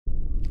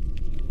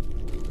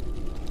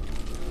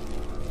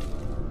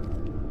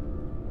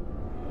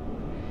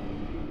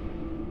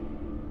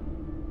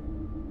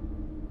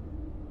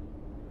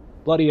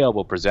Bloody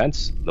Elbow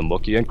presents The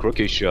Mookie and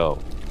Crookie Show,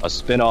 a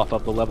spin-off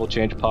of the Level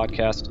Change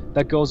podcast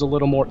that goes a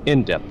little more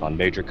in-depth on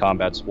major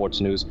combat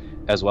sports news,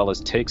 as well as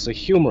takes a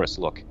humorous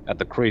look at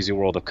the crazy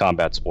world of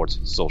combat sports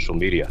social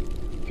media.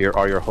 Here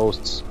are your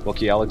hosts,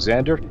 Mookie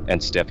Alexander and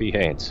Steffi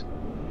Haynes.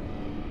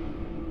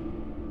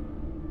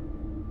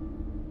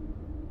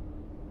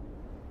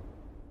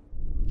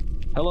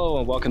 Hello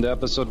and welcome to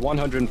episode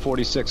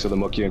 146 of the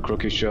Mookie and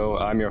Crookie Show.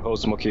 I'm your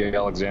host, Mookie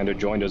Alexander,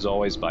 joined as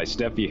always by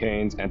Steffi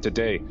Haynes, and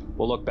today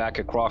we'll look back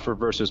at Crawford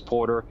versus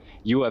Porter,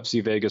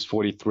 UFC Vegas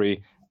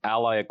 43,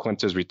 Al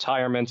Iaquinta's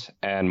retirement,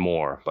 and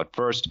more. But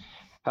first,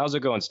 how's it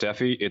going,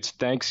 Steffi? It's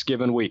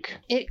Thanksgiving week.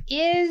 It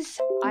is.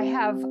 I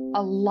have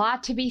a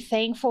lot to be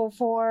thankful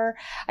for.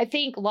 I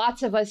think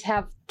lots of us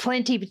have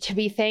plenty to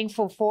be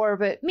thankful for,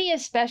 but me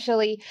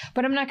especially.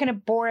 But I'm not going to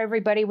bore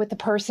everybody with the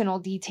personal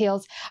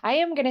details. I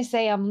am going to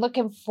say I'm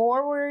looking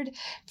forward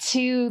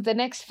to the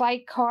next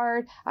fight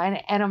card,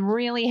 and I'm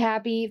really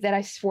happy that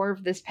I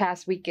swerved this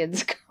past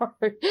weekend's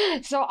card.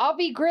 So I'll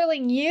be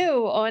grilling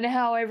you on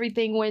how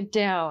everything went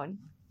down.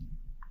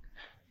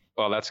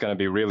 Well, that's going to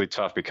be really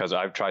tough because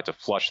I've tried to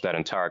flush that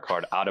entire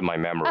card out of my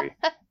memory.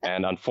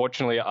 And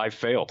unfortunately, I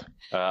failed.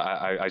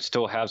 I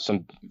still have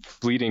some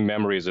fleeting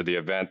memories of the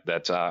event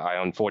that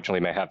I unfortunately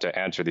may have to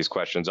answer these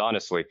questions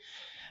honestly.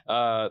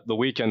 The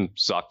weekend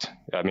sucked.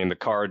 I mean, the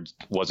card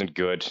wasn't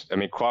good. I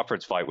mean,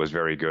 Crawford's fight was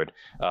very good,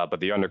 but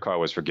the undercard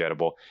was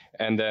forgettable.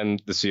 And then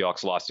the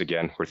Seahawks lost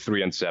again. We're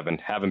 3-7.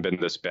 Haven't been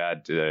this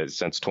bad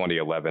since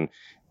 2011.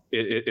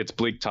 It's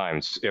bleak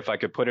times. If I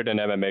could put it in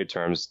MMA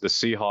terms, the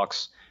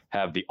Seahawks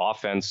have the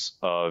offense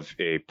of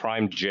a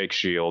prime Jake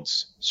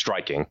Shields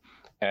striking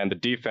and the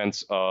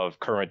defense of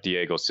current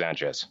Diego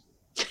Sanchez.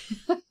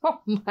 Oh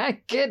my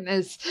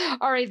goodness.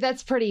 All right,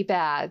 that's pretty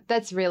bad.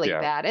 That's really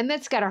bad. And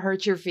that's got to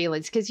hurt your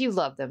feelings because you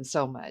love them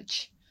so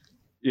much.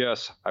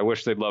 Yes, I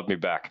wish they'd love me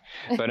back.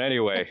 But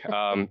anyway,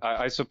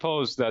 I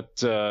suppose that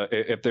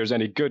if there's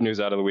any good news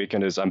out of the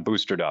weekend is I'm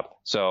boosted up.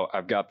 So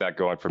I've got that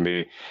going for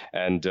me.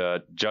 And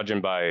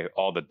judging by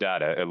all the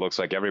data, it looks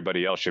like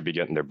everybody else should be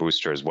getting their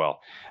booster as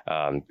well.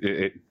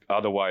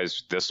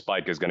 Otherwise, this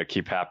spike is going to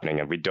keep happening,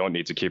 and we don't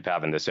need to keep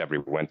having this every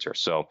winter.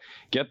 So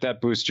get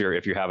that booster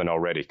if you haven't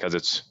already, because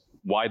it's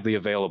widely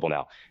available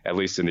now, at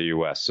least in the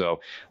U.S. So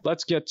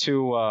let's get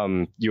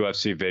to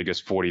UFC Vegas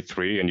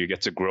 43, and you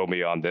get to grill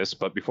me on this.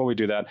 But before we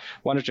do that,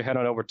 why don't you head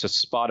on over to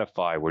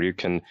Spotify, where you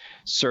can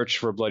search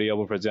for Bloody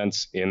Elbow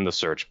Presents in the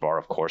search bar,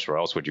 of course. Where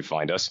else would you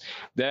find us?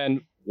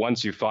 Then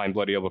once you find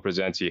Bloody Elbow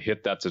Presents, you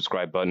hit that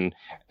subscribe button,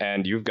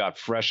 and you've got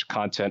fresh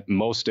content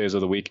most days of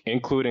the week,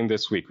 including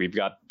this week. We've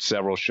got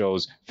several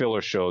shows,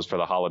 filler shows for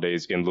the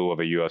holidays in lieu of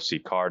a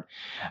UFC card.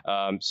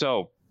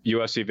 So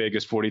UFC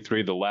Vegas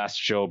 43, the last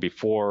show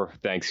before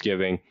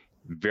Thanksgiving.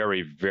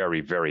 Very,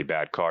 very, very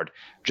bad card.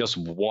 Just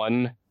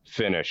one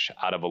finish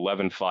out of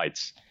 11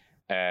 fights.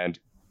 And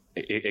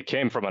it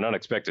came from an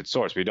unexpected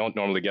source. We don't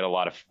normally get a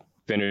lot of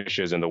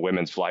finishes in the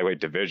women's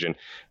flyweight division,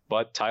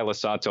 but Taila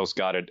Santos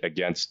got it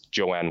against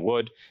Joanne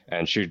Wood,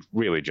 and she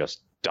really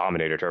just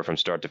dominated her from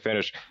start to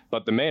finish.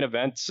 But the main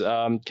event,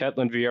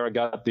 Ketlen Vieira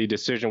got the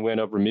decision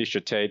win over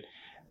Miesha Tate,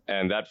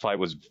 and that fight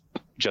was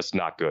just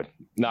not good.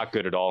 Not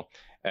good at all.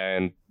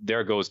 And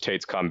there goes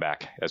Tate's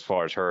comeback as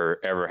far as her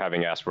ever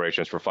having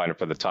aspirations for fighting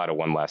for the title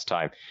one last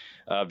time.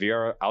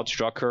 Vieira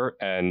outstruck her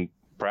and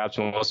perhaps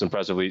most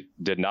impressively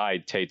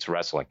denied Tate's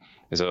wrestling.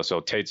 So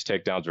Tate's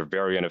takedowns were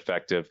very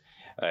ineffective,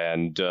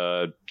 and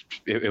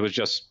it was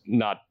just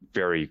not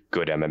very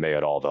good MMA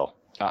at all, though.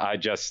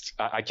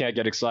 I can't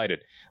get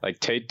excited.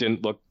 Like, Tate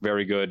didn't look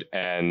very good,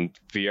 and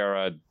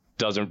Vieira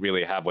doesn't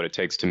really have what it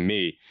takes to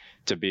me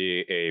to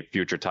be a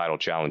future title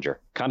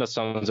challenger. Kind of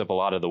sums up a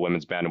lot of the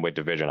women's bantamweight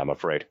division, I'm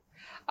afraid.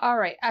 All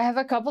right, I have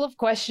a couple of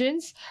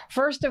questions.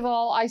 First of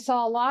all, I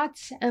saw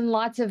lots and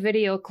lots of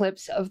video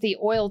clips of the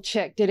oil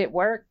check. Did it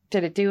work?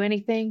 Did it do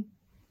anything?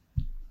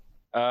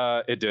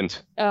 It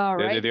didn't. All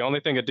right. The only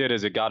thing it did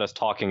is it got us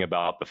talking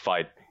about the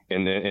fight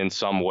in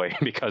some way,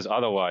 because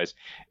otherwise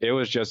it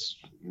was just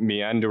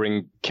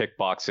meandering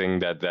kickboxing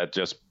that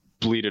just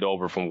bleeded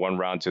over from one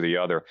round to the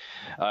other.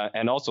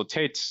 And also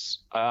Tate's,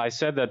 I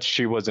said that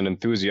she was an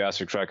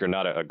enthusiastic striker,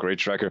 not a great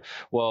striker.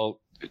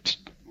 Well,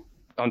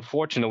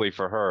 unfortunately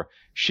for her,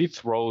 she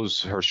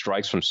throws her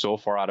strikes from so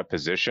far out of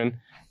position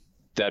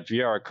that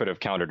Vieira could have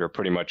countered her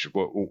pretty much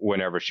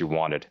whenever she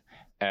wanted.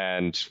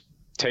 And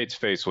Tate's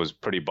face was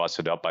pretty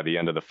busted up by the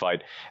end of the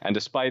fight. And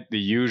despite the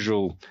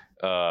usual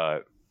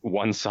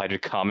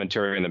one-sided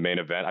commentary in the main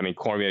event, I mean,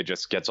 Cormier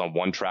just gets on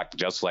one track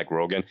just like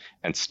Rogan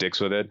and sticks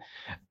with it.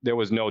 There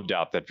was no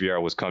doubt that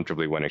Vieira was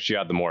comfortably winning. She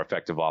had the more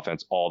effective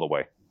offense all the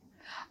way.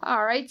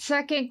 All right,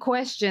 second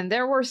question.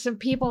 There were some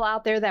people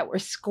out there that were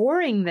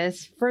scoring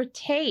this for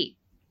Tate.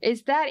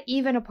 Is that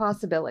even a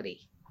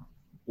possibility?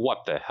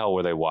 What the hell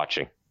were they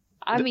watching?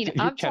 I mean,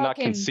 you cannot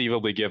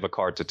conceivably give a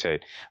card to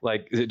Tate.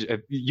 Like,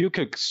 you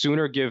could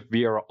sooner give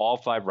Vieira all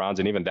 5 rounds,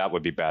 and even that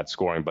would be bad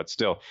scoring. But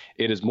still,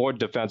 it is more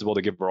defensible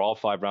to give her all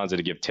 5 rounds than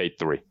to give Tate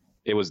 3.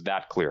 It was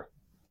that clear.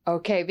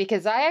 Okay,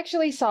 because I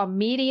actually saw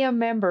media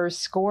members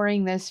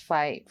scoring this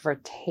fight for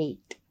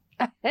Tate.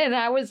 And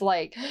I was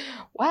like,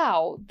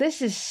 wow,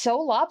 this is so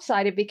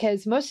lopsided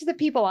because most of the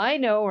people I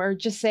know are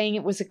just saying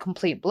it was a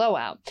complete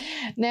blowout.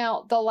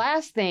 Now, the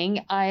last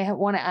thing I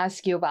want to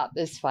ask you about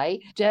this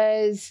fight,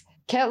 does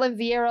Ketlen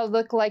Vieira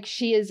look like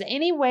she is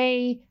any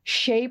way,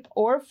 shape,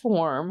 or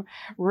form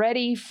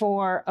ready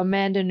for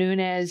Amanda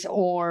Nunes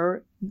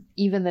or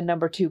even the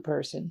number 2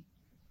 person?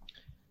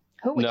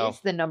 Who is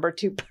the number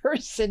 2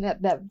 person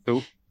at that?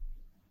 Who?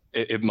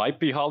 It might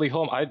be Holly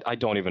Holm. I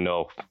don't even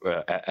know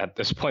at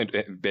this point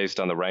based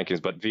on the rankings.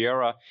 But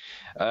Vieira,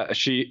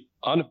 she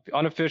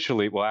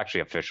unofficially, well,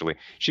 actually officially,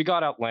 she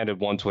got outlanded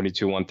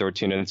 122,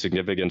 113 in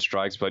significant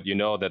strikes. But you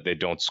know that they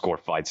don't score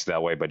fights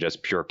that way by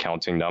just pure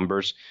counting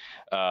numbers.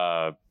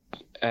 And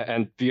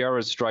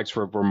Vieira's strikes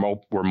were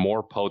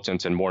more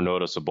potent and more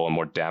noticeable and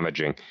more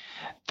damaging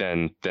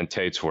than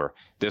Tate's were.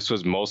 This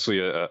was mostly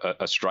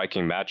a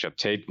striking matchup.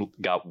 Tate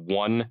got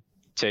 1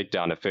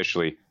 takedown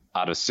officially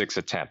out of 6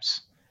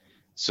 attempts.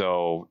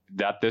 So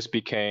that this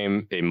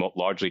became a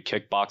largely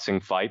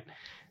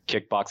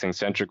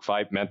kickboxing-centric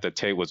fight meant that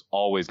Tate was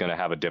always going to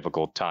have a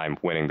difficult time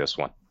winning this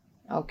one.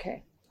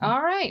 Okay.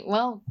 All right.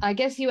 Well, I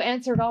guess you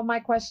answered all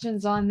my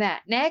questions on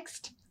that.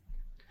 Next.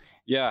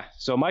 Yeah,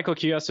 so Michael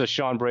Chiesa,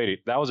 Sean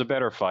Brady, that was a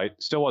better fight.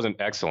 Still wasn't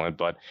excellent,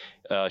 but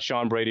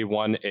Sean Brady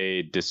won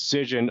a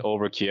decision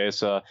over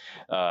Chiesa.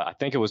 I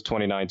think it was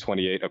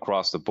 29-28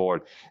 across the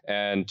board.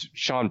 And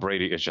Sean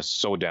Brady is just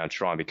so damn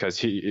strong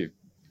because you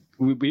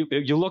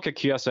look at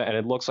Chiesa and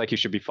it looks like he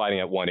should be fighting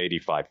at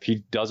 185.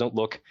 He doesn't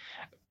look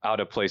out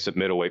of place at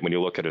middleweight when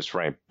you look at his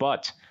frame.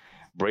 But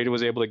Brady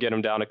was able to get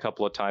him down a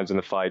couple of times in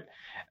the fight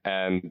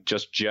and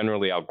just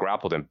generally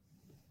outgrappled him.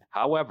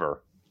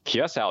 However,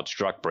 Chiesa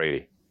outstruck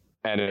Brady.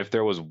 And if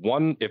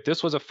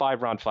this was a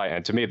 5-round fight,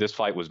 and to me, this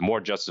fight was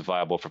more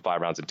justifiable for 5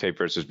 rounds than Tate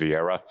versus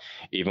Vieira,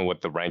 even with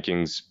the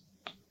rankings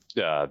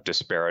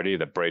disparity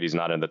that Brady's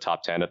not in the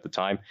top 10 at the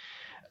time.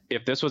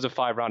 If this was a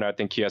 5-rounder, I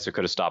think Chiesa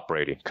could have stopped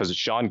Brady because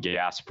Sean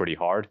gassed pretty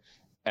hard.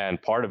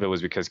 And part of it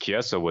was because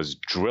Chiesa was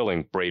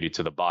drilling Brady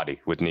to the body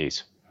with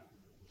knees.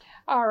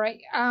 All right.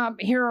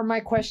 Here are my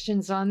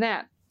questions on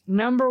that.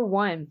 Number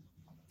 1.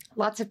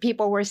 Lots of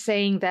people were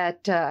saying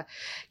that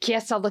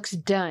Chiesa looks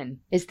done.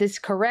 Is this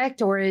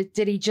correct, or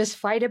did he just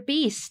fight a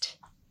beast?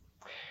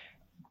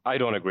 I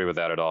don't agree with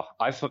that at all.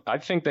 I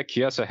think that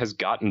Chiesa has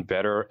gotten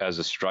better as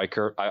a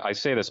striker. I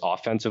say this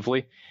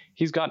offensively.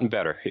 He's gotten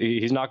better.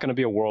 He's not going to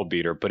be a world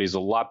beater, but he's a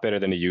lot better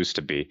than he used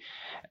to be.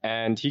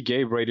 And he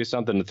gave Brady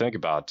something to think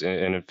about.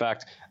 And in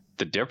fact,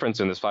 the difference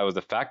in this fight was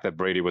the fact that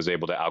Brady was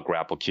able to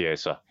outgrapple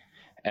Chiesa.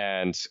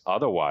 And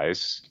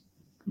otherwise,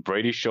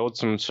 Brady showed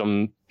some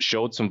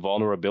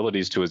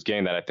vulnerabilities to his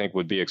game that I think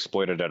would be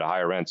exploited at a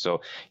higher end. So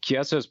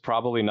Chiesa is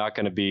probably not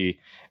going to be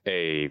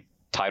a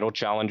title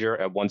challenger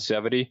at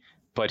 170,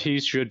 but he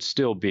should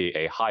still be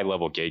a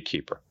high-level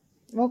gatekeeper.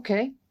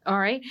 Okay. All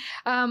right.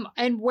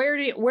 And where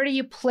do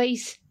you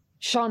place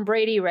Sean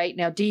Brady right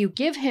now? Do you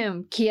give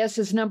him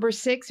Chiesa's number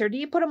 6, or do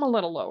you put him a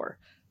little lower?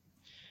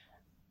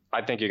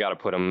 I think you got to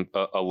put him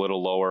a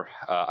little lower.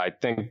 I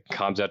think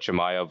Khamzat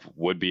Chimaev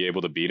would be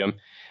able to beat him.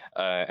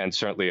 And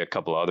certainly a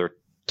couple other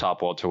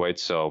top welterweights.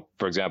 So,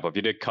 for example, if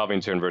you did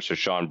Covington versus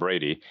Sean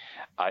Brady,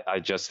 I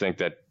just think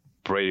that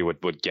Brady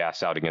would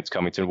gas out against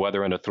Covington,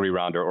 whether in a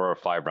 3-rounder or a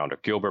 5-rounder.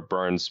 Gilbert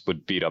Burns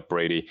would beat up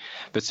Brady.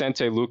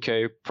 Vicente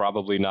Luque,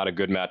 probably not a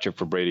good matchup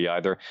for Brady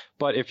either.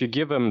 But if you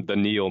give him the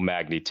Neil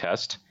Magny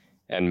test,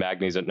 and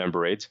Magny's at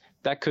number 8,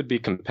 that could be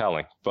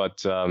compelling.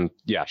 But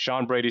yeah,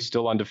 Sean Brady's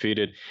still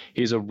undefeated.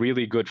 He's a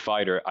really good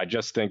fighter. I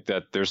just think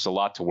that there's a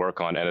lot to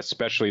work on, and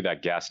especially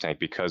that gas tank,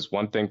 because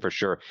one thing for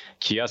sure,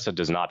 Chiesa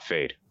does not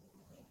fade.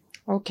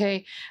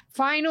 Okay.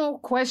 Final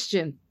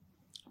question.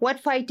 What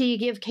fight do you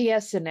give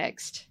Chiesa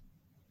next?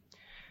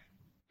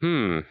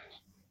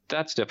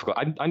 That's difficult.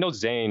 I know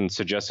Zane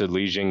suggested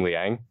Li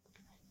Jingliang,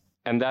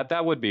 and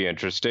that would be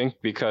interesting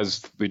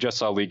because we just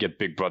saw Li get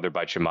big brother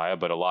by Chimaev,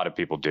 but a lot of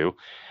people do.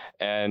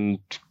 And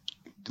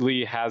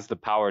Lee has the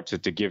power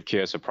to give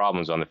Chiesa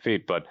problems on the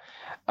feet, but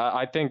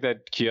I think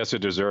that Chiesa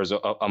deserves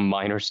a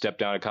minor step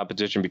down in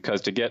competition because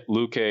to get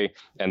Luque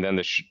and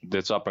then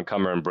this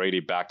up-and-comer and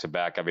Brady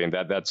back-to-back, I mean,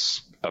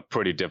 that's a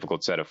pretty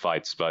difficult set of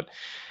fights. But,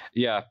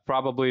 yeah,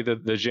 probably the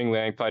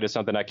Jingliang fight is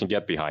something I can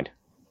get behind.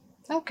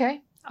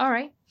 Okay. All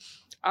right.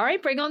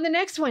 Bring on the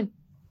next one.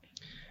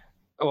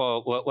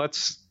 Well,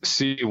 let's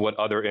see what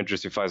other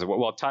interesting fights are.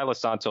 Well, Taila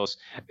Santos,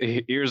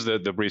 here's the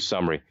brief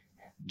summary.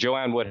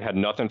 Joanne Wood had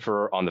nothing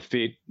for her on the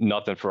feet,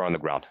 nothing for her on the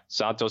ground.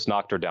 Santos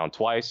knocked her down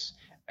twice,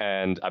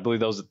 and I believe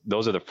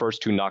those are the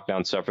first 2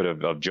 knockdowns suffered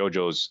of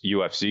JoJo's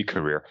UFC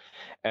career.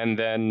 And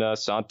then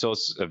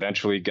Santos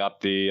eventually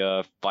got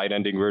the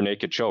fight-ending rear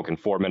naked choke in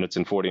 4 minutes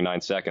and 49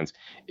 seconds.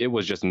 It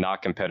was just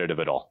not competitive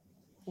at all.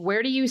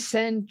 Where do you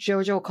send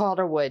JoJo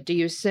Calderwood? Do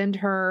you send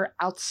her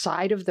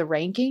outside of the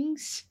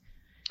rankings?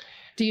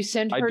 Do you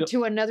send her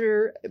to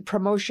another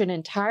promotion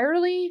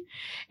entirely?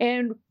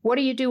 And what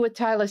do you do with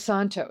Taila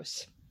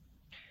Santos?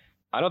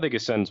 I don't think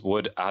it sends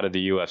Wood out of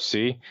the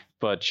UFC,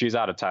 but she's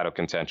out of title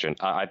contention.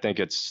 I think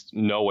it's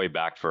no way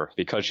back for her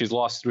because she's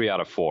lost 3 out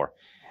of 4.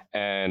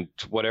 And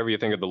whatever you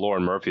think of the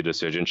Lauren Murphy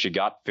decision, she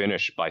got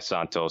finished by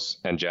Santos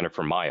and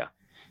Jennifer Maia.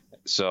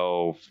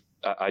 So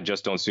I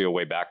just don't see a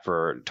way back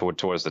for her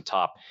towards the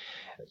top.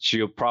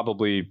 She'll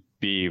probably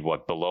be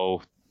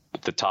below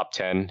the top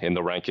 10 in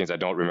the rankings. I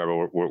don't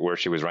remember where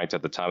she was ranked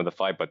at the time of the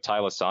fight, but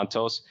Taila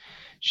Santos,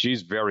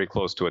 she's very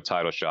close to a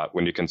title shot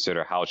when you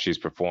consider how she's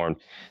performed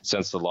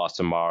since the loss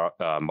to Mara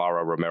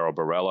Romero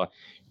Barella.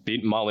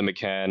 Beat Molly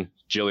McCann,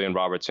 Jillian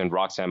Robertson,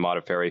 Roxanne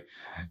Modafferi.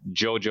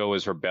 JoJo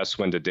is her best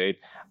win to date.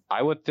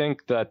 I would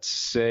think that,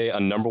 say, a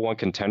number one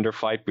contender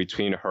fight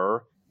between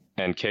her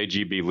and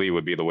KGB Lee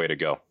would be the way to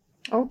go.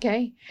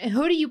 Okay. And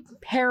who do you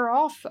pair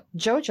off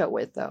JoJo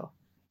with, though?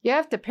 You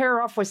have to pair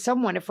off with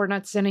someone if we're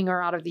not sending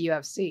her out of the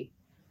UFC.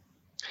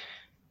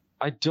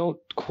 I don't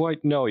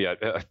quite know yet.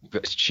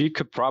 She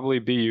could probably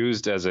be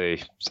used as I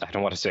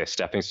don't want to say a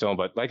stepping stone,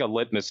 but like a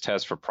litmus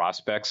test for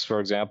prospects, for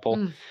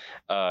example.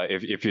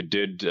 If you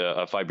did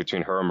a fight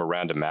between her and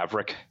Miranda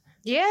Maverick.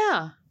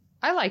 Yeah,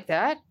 I like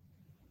that.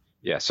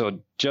 Yeah, so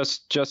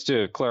just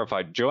to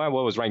clarify, Joanne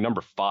Wood was ranked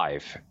number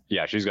 5.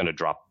 Yeah, she's going to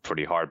drop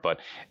pretty hard. But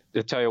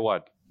to tell you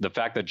what, the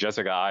fact that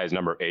Jessica Ai is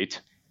number 8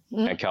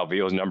 and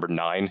Calvillo is number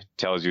 9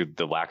 tells you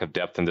the lack of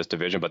depth in this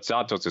division. But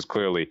Santos is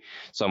clearly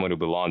someone who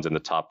belongs in the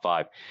top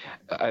 5.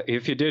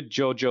 If you did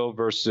JoJo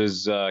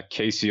versus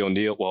Casey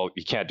O'Neill, well,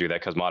 you can't do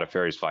that because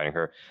Modafferi is fighting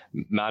her.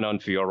 Manon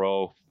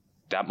Fiorot,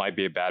 that might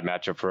be a bad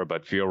matchup for her,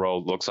 but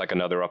Fiorot looks like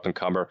another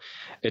up-and-comer.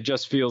 It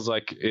just feels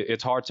like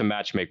it's hard to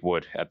match-make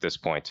Wood at this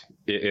point.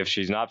 If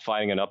she's not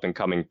fighting an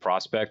up-and-coming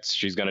prospect,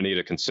 she's going to need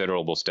a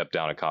considerable step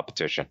down in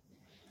competition.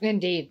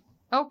 Indeed.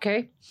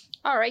 Okay.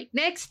 All right.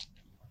 Next.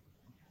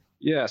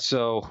 Yeah,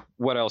 so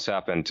what else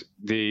happened?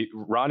 The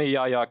Rani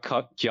Yahya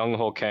Kyung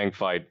Ho Kang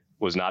fight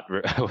was not,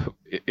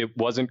 it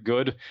wasn't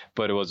good,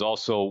 but it was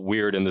also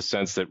weird in the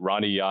sense that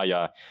Rani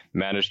Yahya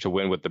managed to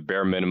win with the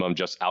bare minimum,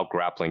 just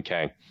out-grappling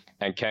Kang.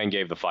 And Kang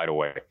gave the fight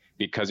away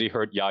because he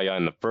hurt Yahya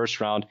in the first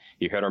round.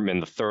 He hurt him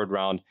in the third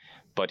round,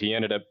 but he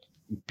ended up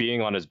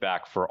being on his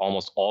back for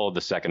almost all of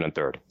the second and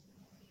third.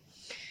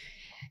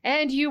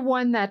 And you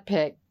won that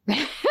pick.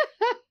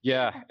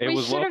 Yeah, it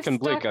was Lufkin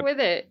Bleek. Stuck with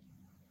it.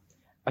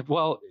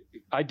 Well,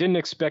 I didn't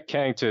expect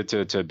Kang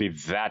to be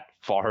that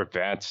far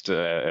advanced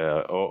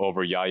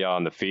over Yahya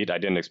on the feet. I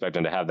didn't expect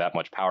him to have that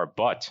much power,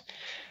 but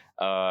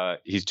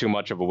he's too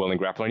much of a willing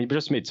grappler, and he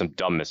just made some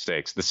dumb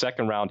mistakes. The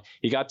second round,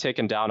 he got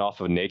taken down off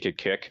of a naked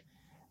kick,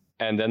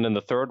 and then in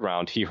the third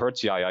round, he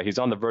hurts Yahya. He's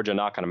on the verge of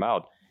knocking him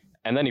out,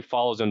 and then he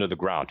follows into the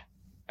ground.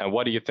 And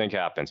what do you think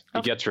happens?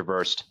 He gets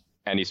reversed,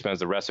 and he spends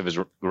the rest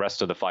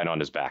of the fight on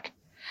his back.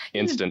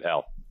 Instant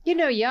L. You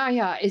know,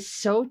 Yahya is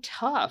so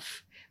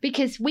tough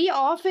because we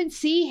often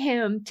see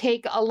him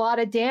take a lot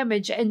of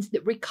damage and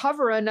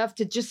recover enough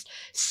to just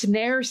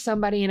snare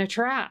somebody in a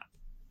trap.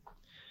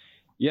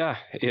 Yeah,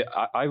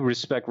 I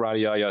respect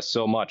Rani Yahya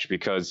so much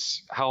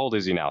because how old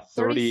is he now?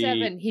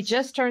 37. He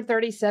just turned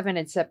 37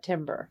 in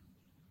September.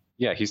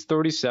 Yeah, he's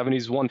 37.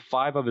 He's won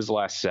 5 of his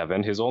last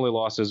 7. His only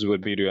losses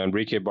would be to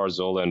Enrique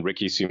Barzola and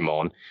Ricky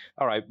Simon.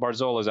 All right,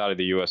 Barzola's out of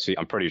the UFC,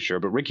 I'm pretty sure,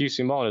 but Ricky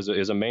Simon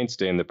is a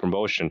mainstay in the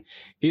promotion.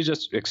 He's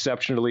just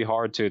exceptionally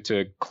hard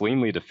to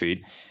cleanly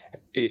defeat.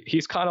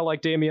 He's kind of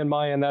like Damian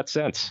Maia in that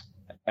sense.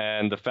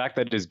 And the fact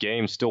that his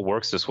game still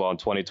works this well in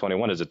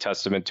 2021 is a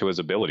testament to his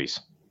abilities.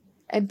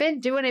 I've been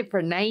doing it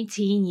for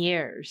 19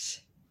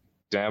 years.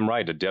 Damn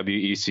right, a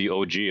WEC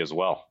OG as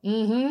well.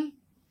 Mm-hmm.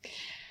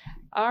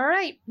 All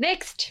right,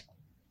 next.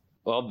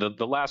 Well,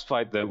 the last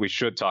fight that we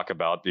should talk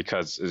about,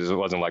 because it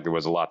wasn't like there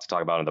was a lot to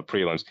talk about in the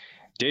prelims,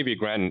 Davey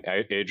Grant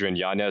and Adrian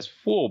Yanez.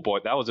 Oh, boy,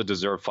 that was a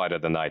deserved fight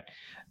of the night.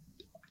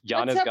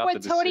 Yanez What's up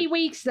with Tony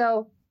Weeks,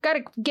 though? Got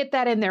to get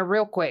that in there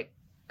real quick.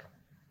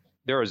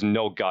 There is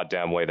no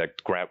goddamn way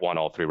that Grant won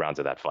all 3 rounds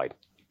of that fight.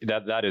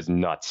 That is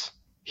nuts.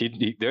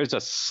 There's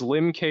a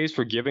slim case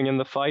for giving him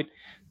the fight,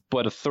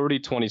 but a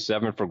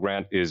 30-27 for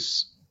Grant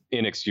is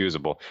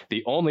inexcusable.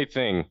 The only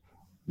thing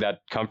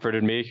that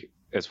comforted me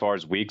as far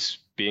as Weeks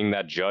being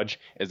that judge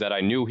is that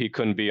I knew he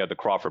couldn't be at the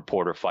Crawford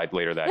Porter fight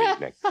later that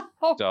evening.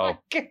 My God.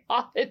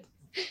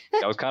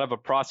 That was kind of a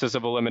process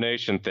of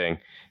elimination thing,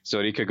 so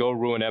that he could go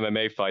ruin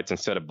MMA fights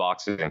instead of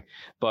boxing.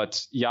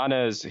 But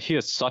Yanez, he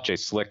is such a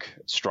slick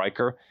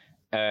striker,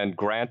 and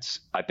Grant,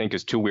 I think,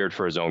 is too weird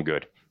for his own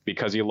good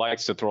because he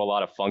likes to throw a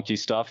lot of funky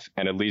stuff,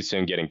 and it leads to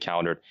him getting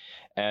countered.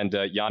 And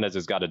Yanez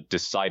has got a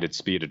decided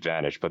speed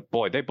advantage. But,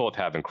 boy, they both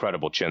have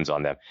incredible chins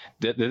on them.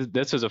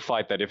 This is a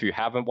fight that if you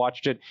haven't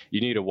watched it, you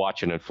need to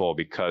watch it in full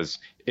because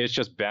it's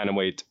just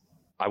bantamweight.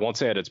 I won't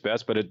say at its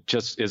best, but it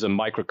just is a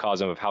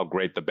microcosm of how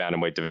great the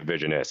bantamweight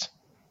division is.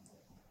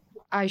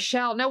 I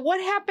shall. Now, what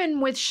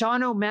happened with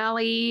Sean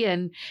O'Malley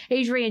and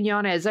Adrian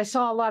Yanez? I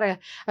saw a lot of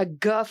a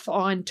guff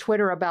on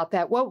Twitter about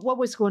that. What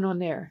was going on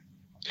there?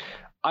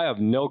 I have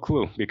no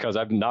clue because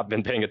I've not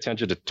been paying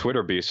attention to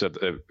Twitter beefs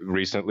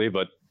recently,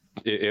 but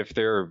if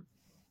they're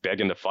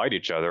begging to fight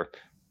each other,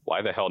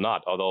 why the hell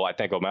not? Although I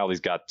think O'Malley's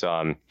got,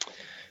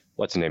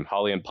 what's his name,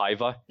 Holly and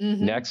Paiva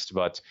next.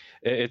 But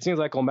it seems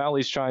like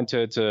O'Malley's trying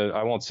to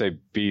I won't say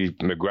be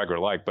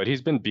McGregor-like, but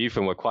he's been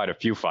beefing with quite a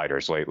few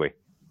fighters lately.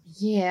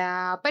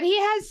 Yeah, but he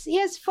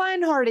has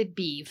fun-hearted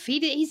beef.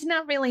 He's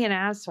not really an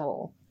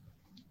asshole.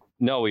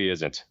 No, he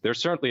isn't. There's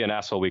certainly an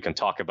asshole we can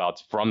talk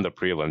about from the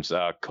prelims.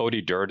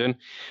 Cody Durden.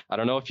 I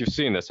don't know if you've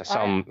seen this. I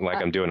sound like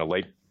I'm doing a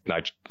late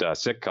night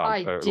sitcom.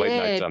 I or did,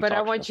 late night, but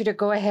I want you to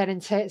go ahead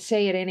and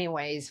say it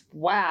anyways.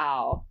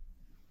 Wow.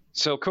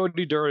 So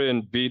Cody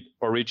Durden beat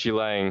Orichi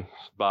Lang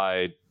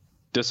by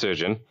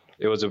decision.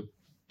 It was a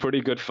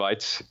pretty good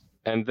fight.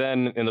 And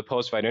then in the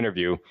post-fight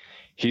interview,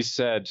 he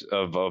said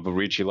of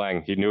Orichi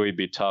Lang, he knew he'd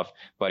be tough,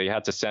 but he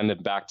had to send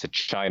him back to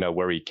China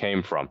where he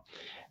came from.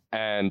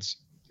 And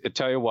I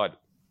tell you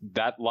what,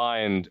 that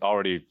line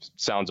already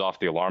sounds off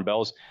the alarm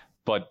bells,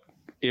 but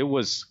it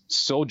was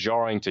so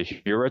jarring to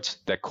hear it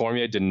that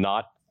Cormier did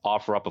not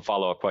offer up a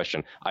follow-up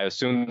question. I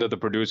assume that the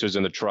producers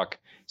in the truck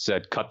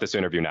said, cut this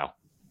interview now.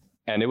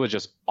 And it was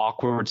just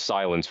awkward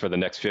silence for the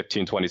next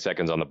 15, 20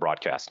 seconds on the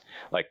broadcast.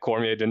 Like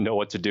Cormier didn't know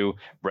what to do.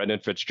 Brendan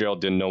Fitzgerald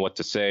didn't know what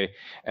to say.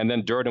 And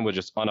then Durden was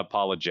just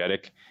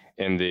unapologetic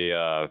in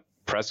the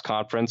press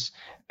conference.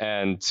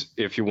 And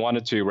if you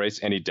wanted to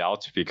erase any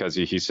doubt, because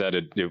he said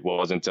it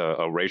wasn't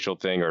a racial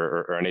thing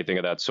or anything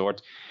of that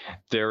sort,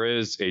 there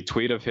is a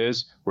tweet of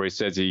his where he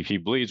says he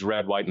bleeds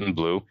red, white, and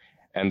blue,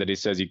 and that he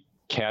says he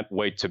can't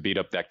wait to beat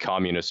up that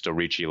communist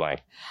Orichi Lang.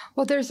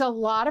 Well, there's a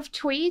lot of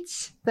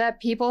tweets that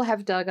people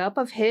have dug up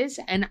of his,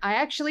 and I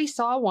actually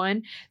saw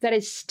one that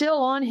is still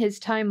on his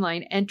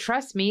timeline, and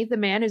trust me, the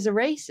man is a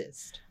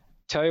racist.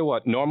 Tell you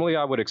what, normally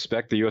I would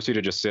expect the UFC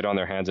to just sit on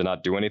their hands and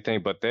not do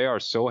anything, but they are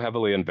so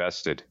heavily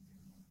invested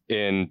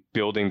in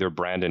building their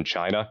brand in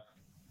China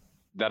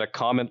that a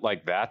comment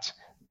like that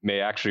may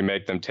actually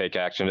make them take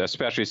action,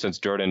 especially since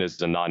Durden is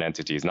a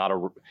non-entity. He's not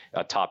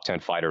a top 10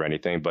 fighter or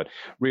anything, but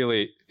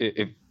really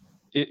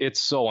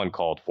it's so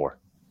uncalled for.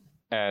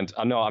 And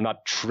I know I'm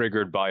not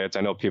triggered by it.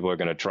 I know people are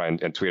going to try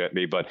and tweet at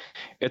me, but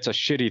it's a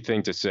shitty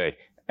thing to say.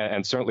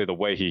 And certainly the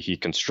way he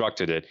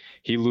constructed it,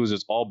 he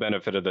loses all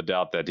benefit of the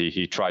doubt that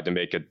he tried to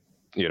make it,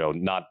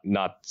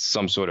 not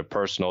some sort of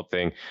personal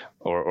thing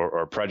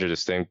or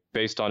prejudice thing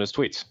based on his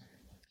tweets.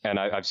 And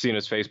I've seen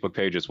his Facebook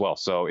page as well.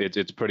 So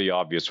it's pretty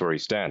obvious where he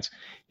stands.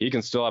 He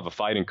can still have a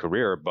fighting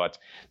career, but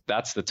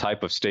that's the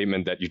type of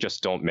statement that you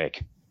just don't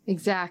make.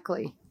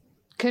 Exactly.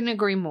 Couldn't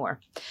agree more.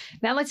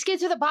 Now let's get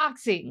to the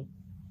boxing.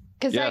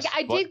 Because yes,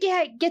 I did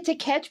get to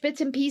catch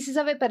bits and pieces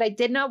of it, but I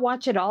did not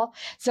watch it all.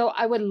 So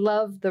I would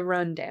love the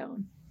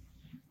rundown.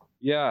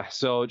 Yeah,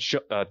 so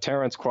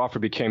Terence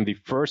Crawford became the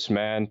first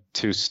man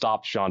to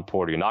stop Sean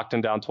Porter. He knocked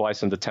him down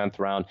twice in the 10th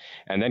round.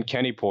 And then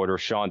Kenny Porter,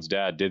 Sean's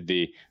dad, did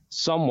the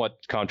somewhat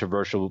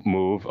controversial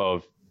move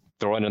of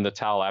throwing in the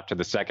towel after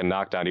the second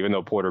knockdown, even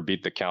though Porter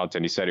beat the count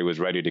and he said he was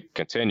ready to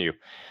continue.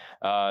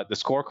 The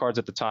scorecards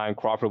at the time,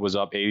 Crawford was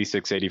up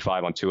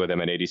 86-85 on two of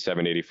them and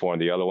 87-84 on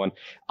the other one.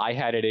 I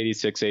had it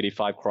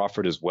 86-85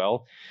 Crawford as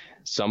well.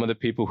 Some of the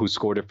people who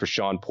scored it for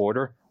Sean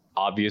Porter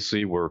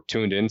obviously were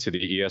tuned into the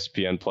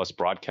ESPN Plus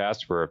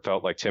broadcast, where it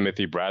felt like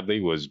Timothy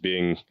Bradley was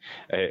being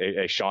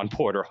a Sean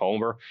Porter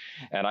homer.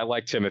 And I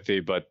like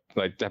Timothy, but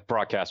like that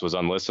broadcast was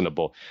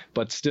unlistenable.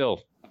 But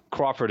still,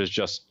 Crawford is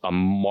just a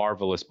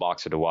marvelous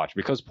boxer to watch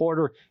because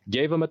Porter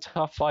gave him a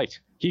tough fight.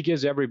 He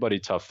gives everybody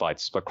tough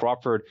fights, but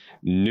Crawford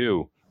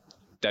knew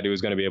that he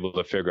was going to be able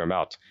to figure him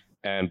out.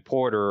 And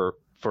Porter,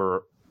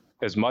 for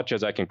as much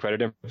as I can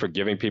credit him for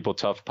giving people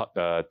tough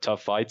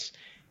fights,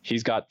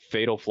 he's got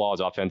fatal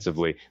flaws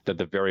offensively that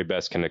the very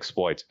best can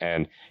exploit.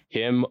 And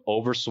him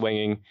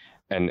overswinging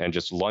and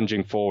just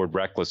lunging forward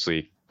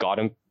recklessly got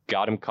him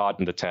caught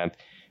in the 10th,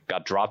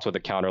 got dropped with a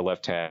counter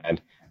left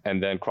hand.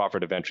 And then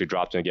Crawford eventually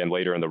dropped him again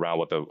later in the round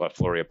with a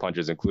flurry of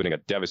punches, including a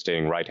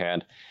devastating right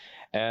hand.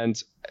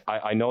 And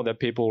I know that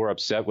people were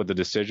upset with the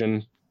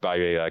decision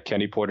by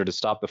Kenny Porter to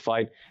stop the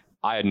fight.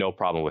 I had no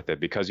problem with it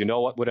because you know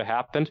what would have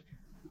happened?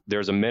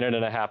 There's a minute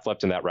and a half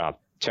left in that round.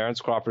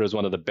 Terence Crawford is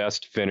one of the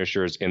best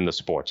finishers in the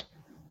sport.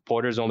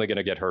 Porter's only going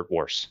to get hurt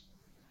worse.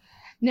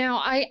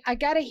 Now, I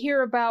got to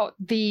hear about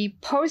the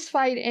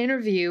post-fight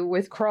interview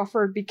with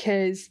Crawford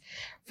because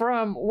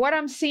from what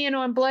I'm seeing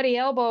on Bloody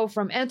Elbow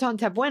from Anton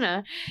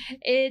Tabuena,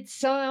 it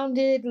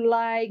sounded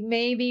like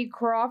maybe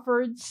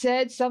Crawford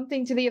said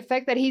something to the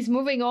effect that he's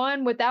moving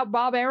on without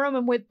Bob Arum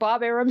and with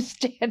Bob Arum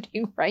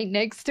standing right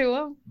next to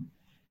him.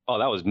 Oh,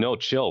 that was no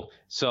chill.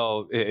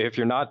 So if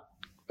you're not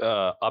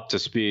up to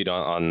speed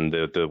on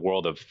the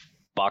world of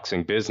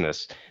boxing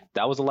business,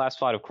 that was the last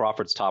fight of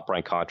Crawford's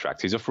top-rank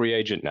contract. He's a free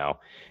agent now,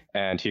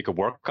 and he could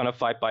work on a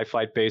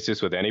fight-by-fight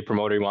basis with any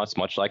promoter he wants,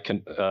 much like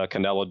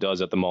Canelo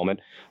does at the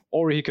moment,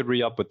 or he could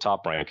re-up with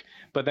Top Rank.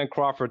 But then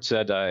Crawford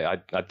said, I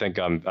think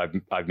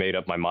I've made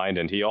up my mind,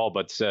 and he all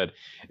but said,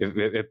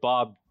 if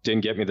Bob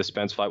didn't get me the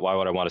Spence fight, why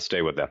would I want to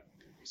stay with them?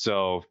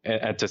 So,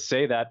 and to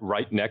say that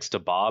right next to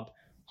Bob,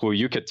 who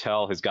you could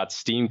tell has got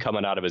steam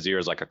coming out of his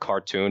ears like a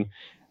cartoon,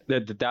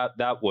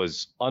 that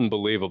was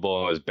unbelievable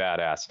and was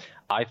badass.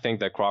 I think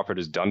that Crawford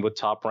is done with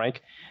Top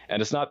Rank,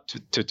 and it's not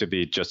to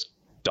be just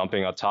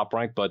dumping on Top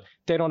Rank, but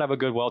they don't have a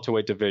good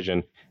welterweight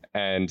division,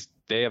 and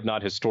they have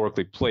not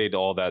historically played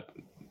all that.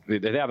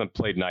 They haven't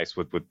played nice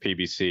with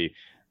PBC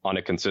on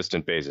a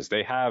consistent basis.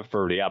 They have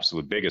for the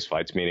absolute biggest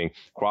fights, meaning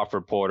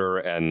Crawford, Porter,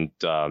 and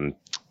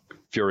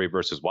Fury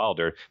versus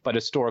Wilder, but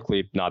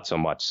historically not so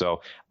much.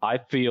 So I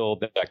feel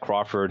that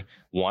Crawford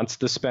wants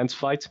the Spence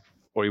fight,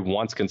 or he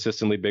wants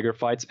consistently bigger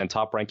fights, and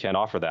Top Rank can't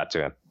offer that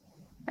to him.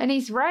 And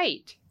he's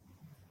right.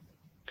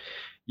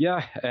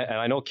 Yeah, and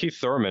I know Keith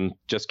Thurman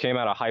just came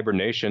out of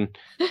hibernation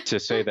to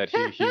say that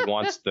he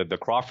wants the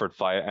Crawford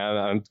fight, and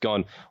I'm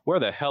going, where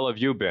the hell have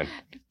you been?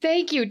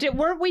 Thank you.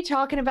 Weren't we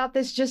talking about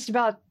this just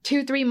about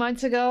 2-3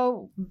 months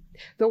ago?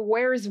 The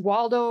Where's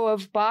Waldo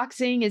of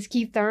boxing is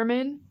Keith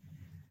Thurman.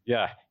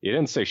 Yeah, he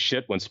didn't say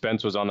shit when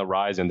Spence was on the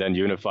rise and then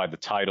unified the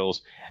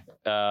titles.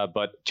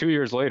 But 2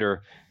 years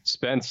later,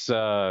 Spence,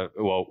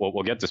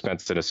 we'll get to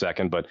Spence in a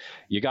second, but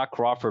you got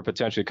Crawford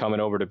potentially coming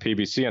over to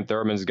PBC, and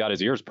Thurman's got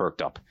his ears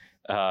perked up.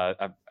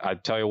 I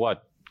tell you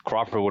what,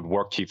 Crawford would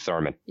work Keith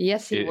Thurman.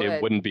 Yes, he would.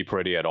 It wouldn't be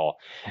pretty at all.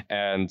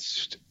 And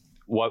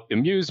what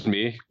amused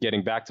me,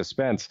 getting back to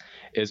Spence,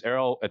 is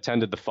Errol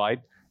attended the fight,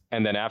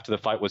 and then after the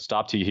fight was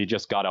stopped, he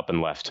just got up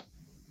and left.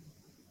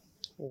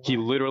 Wow. He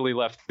literally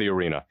left the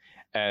arena.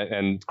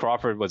 And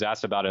Crawford was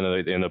asked about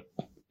it in the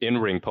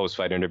in-ring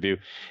post-fight interview,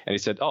 and he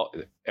said, "Oh,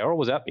 Errol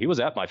was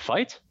at my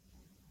fight."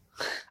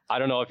 I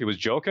don't know if he was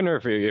joking or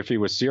if he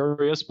was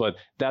serious, but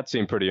that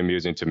seemed pretty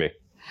amusing to me.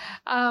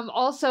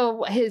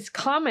 Also, his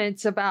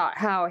comments about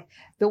how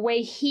the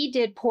way he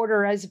did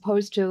Porter as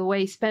opposed to the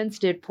way Spence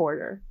did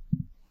Porter.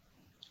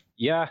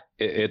 Yeah,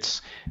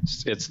 it's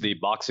the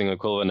boxing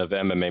equivalent of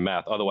MMA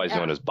math, otherwise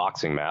known as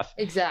boxing math.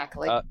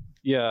 Exactly.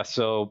 Yeah,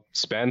 so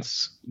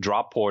Spence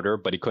dropped Porter,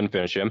 but he couldn't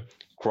finish him.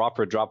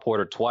 Crawford dropped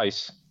Porter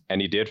twice,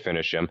 and he did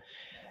finish him.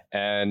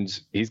 And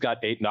he's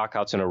got 8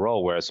 knockouts in a row,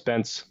 whereas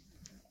Spence,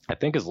 I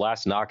think his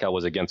last knockout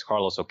was against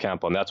Carlos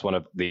Ocampo, and that's one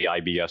of the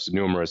IBF's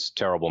numerous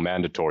terrible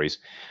mandatories.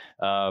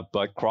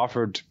 But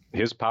Crawford,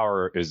 his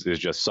power is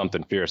just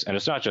something fierce. And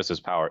it's not just his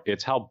power,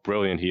 it's how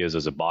brilliant he is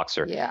as a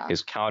boxer. Yeah.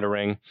 His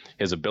countering,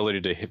 his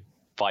ability to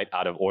fight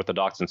out of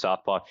orthodox and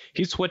southpaw.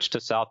 He switched to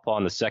southpaw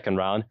in the second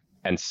round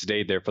and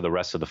stayed there for the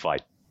rest of the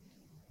fight.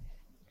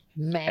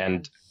 Man.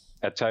 And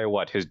I tell you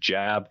what, his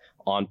jab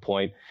on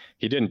point.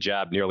 He didn't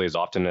jab nearly as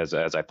often as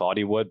I thought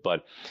he would,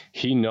 but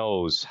he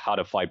knows how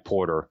to fight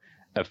Porter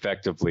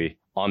effectively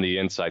on the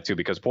inside too,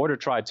 because Porter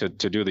tried to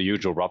do the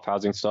usual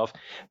roughhousing stuff,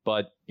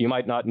 but you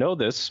might not know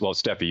this. Well,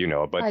 Steffi, you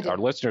know, but our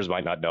listeners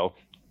might not know.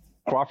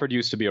 Crawford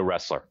used to be a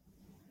wrestler.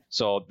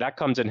 So that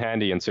comes in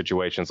handy in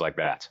situations like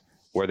that,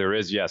 where there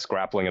is, yes,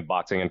 grappling and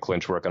boxing and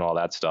clinch work and all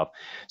that stuff.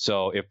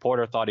 So if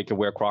Porter thought he could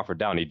wear Crawford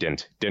down, he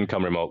didn't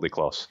come remotely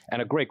close.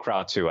 And a great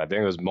crowd too. I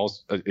think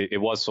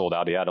it was sold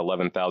out. He had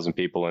 11,000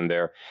 people in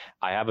there.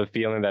 I have a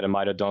feeling that it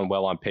might have done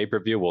well on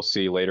pay-per-view. We'll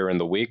see later in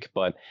the week.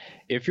 But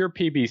if you're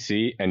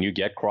PBC and you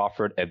get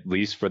Crawford, at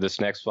least for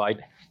this next fight,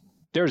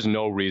 there's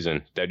no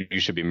reason that you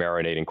should be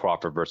marinating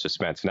Crawford versus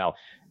Spence. Now,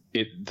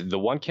 the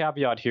one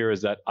caveat here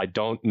is that I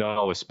don't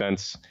know if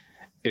Spence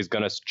is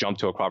going to jump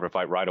to a Crawford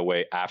fight right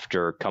away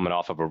after coming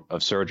off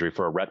of surgery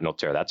for a retinal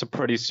tear. That's a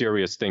pretty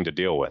serious thing to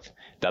deal with.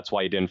 That's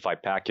why he didn't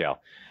fight Pacquiao.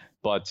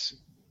 But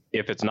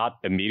if it's not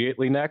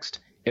immediately next,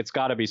 it's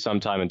got to be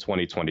sometime in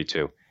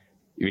 2022,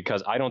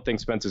 because I don't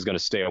think Spence is going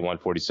to stay at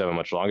 147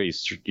 much longer.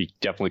 He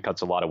definitely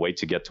cuts a lot of weight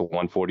to get to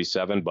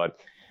 147, but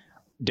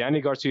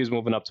Danny Garcia is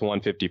moving up to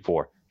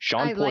 154.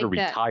 Sean Porter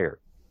retired.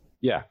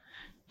 Yeah.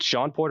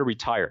 Sean Porter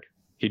retired.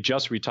 He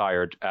just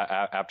retired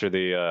after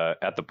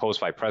at the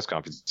post-fight press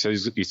conference. So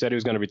he said he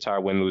was going to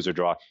retire, win, lose, or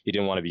draw. He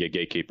didn't want to be a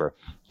gatekeeper.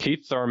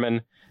 Keith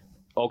Thurman,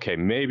 okay,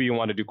 maybe you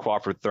want to do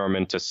Crawford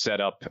Thurman to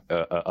set up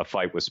a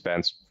fight with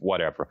Spence,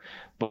 whatever.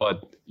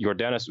 But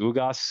Yordenis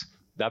Ugas,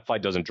 that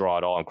fight doesn't draw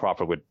at all, and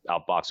Crawford would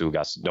outbox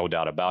Ugas, no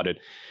doubt about it.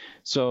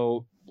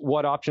 So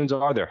what options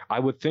are there? I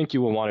would think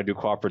you would want to do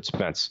Crawford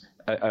Spence.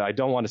 I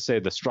don't want to say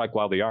the strike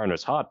while the iron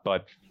is hot,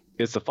 but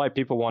it's the fight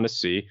people want to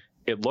see.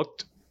 It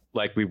looked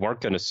like we weren't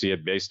going to see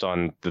it based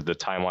on the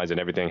timelines and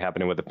everything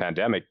happening with the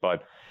pandemic.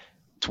 But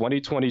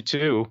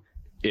 2022,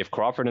 if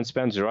Crawford and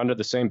Spence are under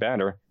the same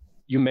banner,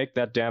 you make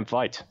that damn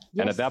fight.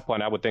 Yes. And at that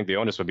point, I would think the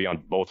onus would be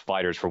on both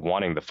fighters for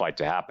wanting the fight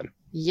to happen.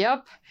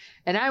 Yep.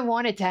 And I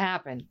want it to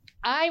happen.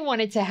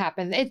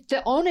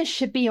 The onus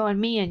should be on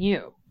me and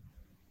you.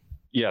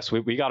 Yes,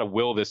 we got to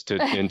will this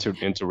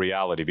into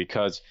reality,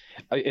 because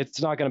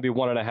it's not going to be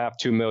 1.5,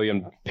 2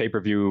 million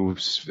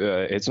pay-per-views.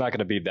 It's not going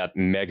to be that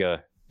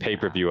mega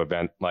pay-per-view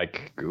event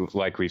like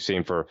we've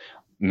seen for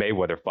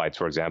Mayweather fights,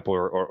 for example,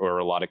 or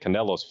a lot of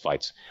Canelo's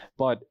fights.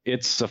 But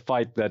it's a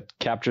fight that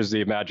captures the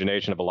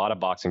imagination of a lot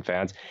of boxing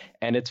fans,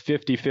 and it's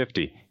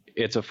 50-50.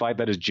 It's a fight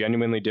that is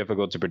genuinely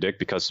difficult to predict,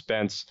 because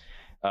Spence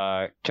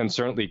can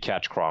certainly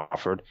catch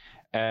Crawford,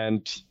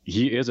 and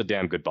he is a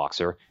damn good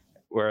boxer.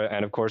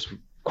 And of course,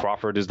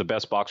 Crawford is the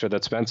best boxer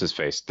that Spence has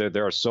faced.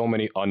 There are so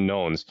many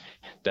unknowns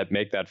that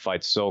make that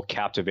fight so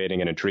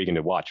captivating and intriguing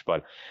to watch.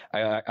 But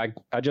I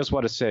just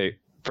want to say,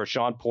 for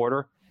Sean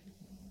Porter,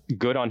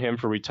 good on him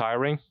for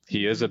retiring.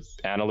 He is an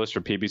analyst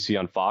for PBC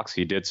on Fox.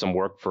 He did some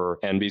work for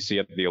NBC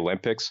at the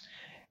Olympics,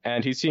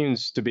 and he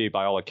seems to be,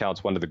 by all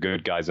accounts, one of the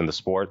good guys in the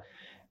sport.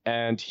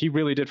 And he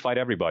really did fight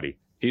everybody.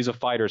 He's a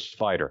fighter's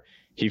fighter.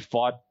 He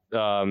fought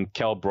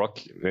Kell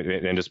Brook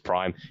in his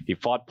prime. He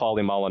fought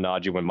Paulie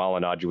Malignaggi when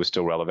Malignaggi was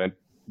still relevant.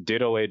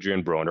 Ditto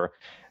Adrian Broner,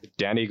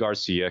 Danny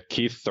Garcia,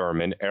 Keith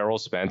Thurman, Errol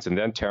Spence, and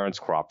then Terrence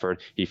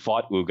Crawford. He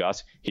fought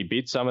Ugas. He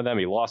beat some of them.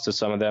 He lost to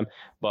some of them.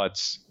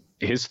 But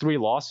his 3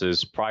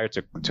 losses prior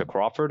to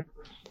Crawford,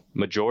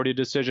 majority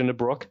decision to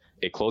Brook,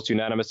 a close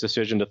unanimous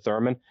decision to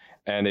Thurman,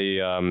 and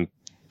a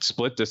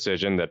split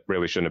decision that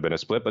really shouldn't have been a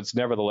split, but it's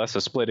nevertheless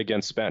a split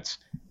against Spence.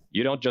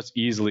 You don't just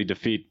easily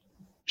defeat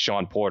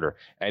Shawn Porter.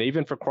 And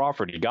even for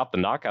Crawford, he got the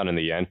knockout in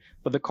the end,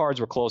 but the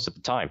cards were close at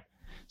the time.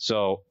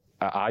 So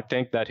I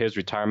think that his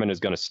retirement is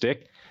going to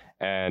stick,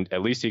 and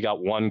at least he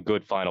got one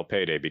good final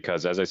payday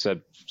because, as I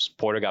said,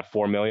 Porter got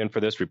 $4 million for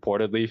this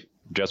reportedly,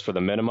 just for the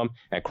minimum,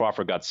 and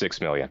Crawford got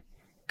 $6 million.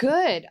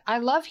 Good. I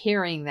love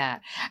hearing that.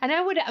 And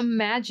I would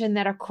imagine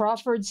that a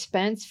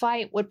Crawford-Spence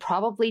fight would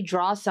probably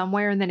draw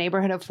somewhere in the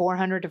neighborhood of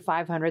 400 to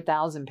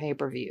 500,000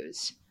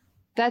 pay-per-views.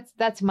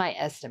 That's my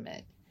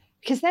estimate,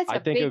 because that's a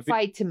big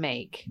fight to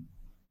make.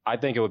 I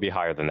think it would be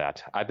higher than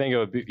that. I think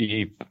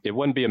it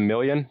wouldn't be 1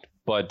 million,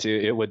 but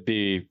it would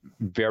be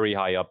very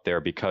high up there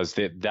because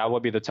that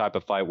would be the type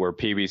of fight where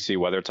PBC,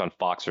 whether it's on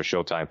Fox or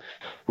Showtime,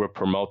 will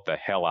promote the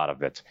hell out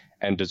of it,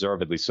 and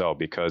deservedly so,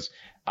 because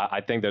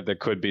I think that there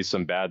could be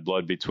some bad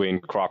blood between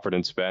Crawford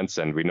and Spence,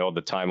 and we know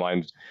the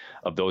timelines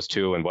of those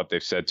two and what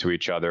they've said to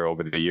each other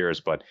over the years,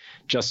 but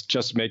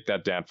just make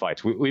that damn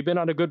fight. We've been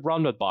on a good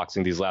run with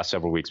boxing these last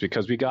several weeks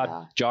because we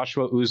got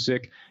Joshua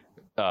Usyk,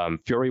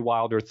 Fury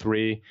Wilder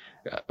 3,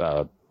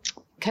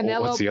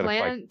 Canelo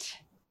Plant.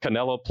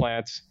 Canelo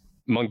Plant,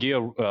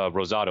 Munguia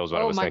Rosado is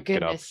what I was thinking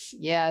goodness. of.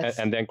 Yes.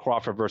 And then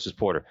Crawford versus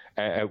Porter.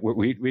 And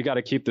we got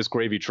to keep this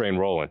gravy train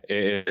rolling.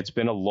 It's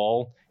been a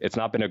lull. It's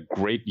not been a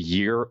great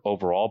year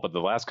overall, but the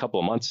last couple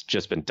of months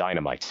just been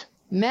dynamite.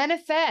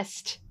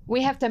 Manifest.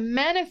 We have to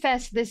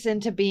manifest this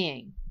into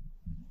being.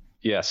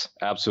 Yes,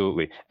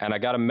 absolutely. And I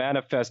got to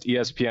manifest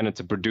ESPN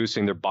into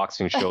producing their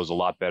boxing shows a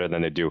lot better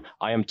than they do.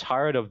 I am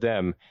tired of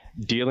them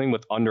dealing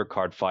with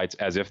undercard fights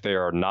as if they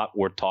are not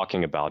worth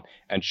talking about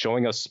and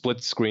showing us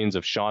split screens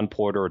of Shawn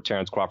Porter or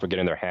Terrence Crawford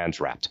getting their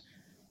hands wrapped.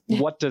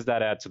 What does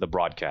that add to the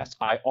broadcast?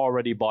 I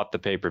already bought the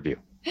pay-per-view.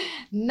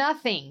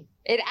 Nothing.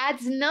 It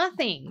adds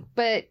nothing.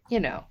 But,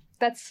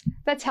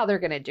 that's how they're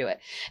going to do it.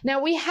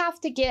 Now, we have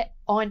to get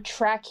on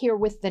track here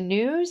with the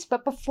news,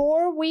 but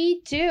before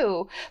we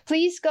do,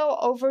 please go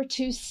over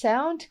to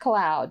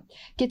SoundCloud,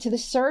 get to the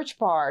search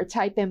bar,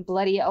 type in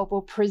Bloody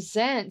Elbow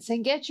Presents,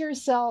 and get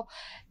yourself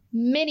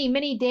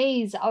many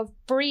days of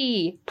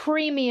free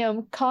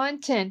premium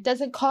content.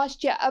 Doesn't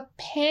cost you a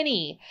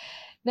penny.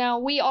 Now,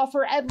 we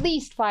offer at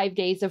least 5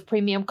 days of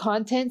premium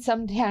content,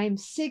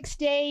 sometimes 6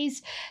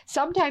 days,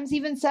 sometimes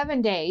even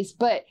 7 days,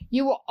 but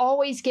you will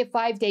always get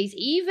 5 days.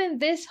 Even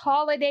this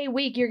holiday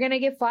week, you're going to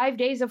get 5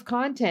 days of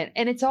content,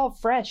 and it's all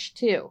fresh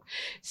too.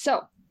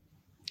 So,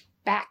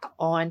 back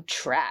on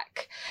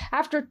track.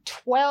 After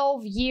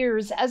 12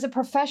 years as a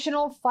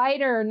professional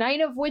fighter,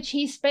 9 of which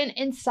he spent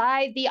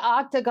inside the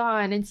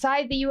octagon,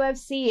 inside the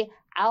UFC,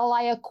 Al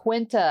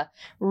Iaquinta,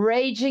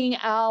 Raging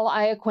Al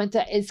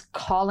Iaquinta, is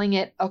calling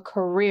it a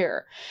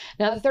career.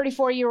 Now, the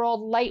 34-year-old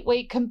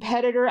lightweight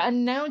competitor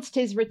announced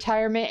his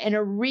retirement in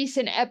a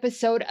recent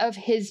episode of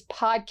his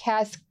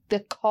podcast, The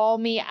Call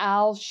Me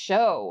Al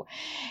Show.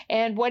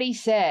 And what he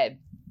said,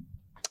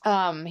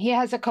 he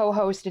has a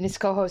co-host, and his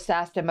co-host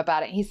asked him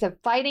about it. He said,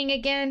 "Fighting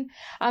again?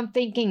 I'm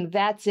thinking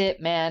that's it,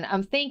 man.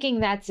 I'm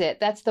thinking that's it.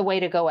 That's the way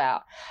to go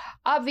out.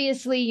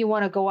 Obviously, you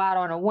want to go out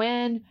on a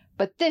win,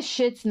 but this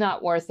shit's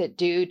not worth it,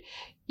 dude.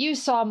 You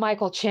saw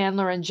Michael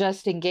Chandler and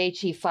Justin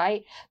Gaethje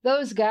fight.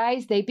 Those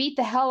guys, they beat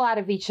the hell out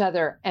of each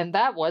other, and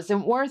that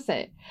wasn't worth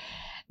it."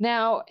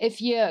 Now,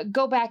 if you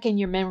go back in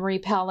your memory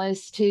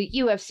palace to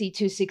UFC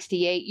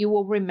 268, you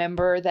will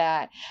remember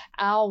that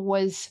Al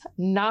was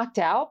knocked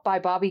out by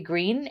Bobby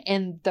Green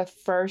in the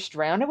first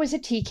round. It was a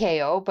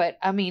TKO, but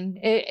I mean,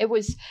 it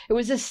was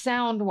a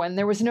sound one.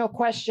 There was no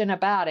question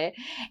about it.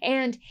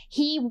 And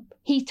he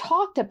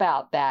talked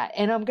about that,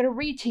 and I'm going to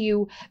read to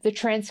you the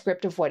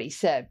transcript of what he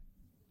said.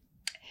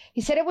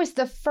 He said, "It was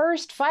the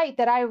first fight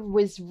that I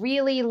was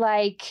really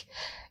like,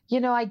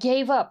 I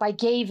gave up. I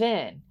gave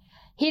in.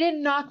 He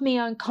didn't knock me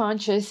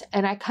unconscious,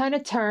 and I kind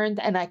of turned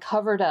and I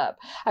covered up.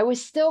 I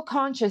was still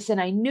conscious and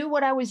I knew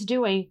what I was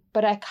doing,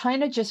 but I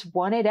kind of just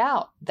wanted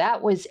out.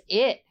 That was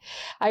it.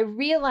 I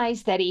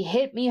realized that he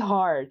hit me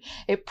hard.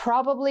 It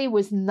probably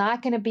was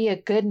not going to be a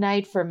good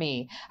night for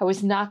me. I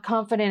was not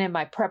confident in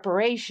my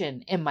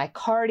preparation, in my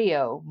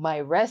cardio, my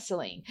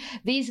wrestling.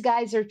 These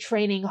guys are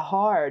training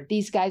hard.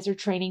 These guys are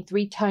training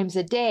 3 times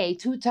a day,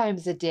 2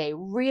 times a day,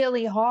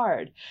 really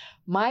hard.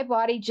 My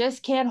body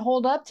just can't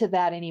hold up to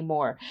that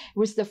anymore. It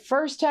was the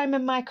first time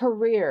in my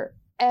career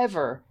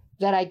ever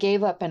that I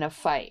gave up in a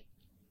fight."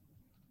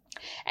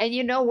 And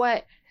you know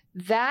what?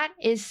 That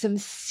is some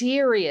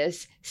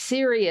serious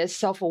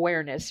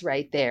self-awareness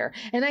right there.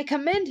 And I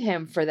commend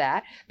him for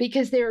that,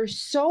 because there are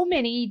so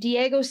many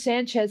Diego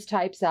Sanchez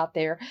types out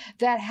there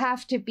that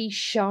have to be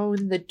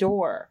shown the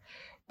door.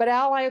 But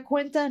Al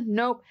Iaquinta,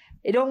 nope.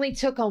 It only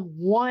took him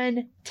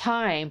one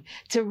time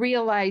to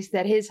realize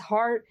that his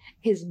heart,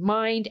 his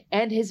mind,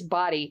 and his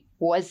body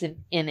wasn't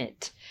in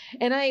it.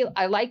 And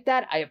I like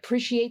that. I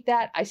appreciate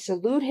that. I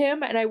salute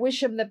him and I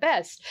wish him the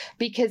best,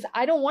 because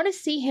I don't want to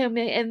see him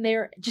in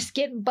there just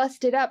getting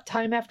busted up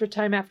time after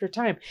time after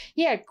time.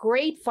 He had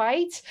great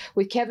fights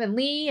with Kevin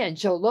Lee and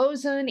Joe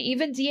Lauzon,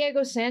 even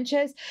Diego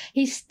Sanchez.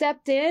 He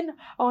stepped in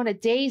on a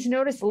day's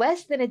notice,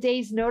 less than a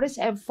day's notice,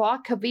 and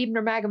fought Khabib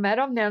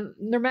Nurmagomedov. Now,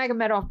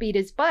 Nurmagomedov beat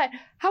his butt.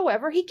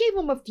 However, he gave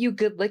him a few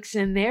good licks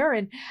in there.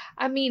 And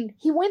I mean,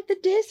 he went the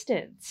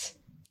distance.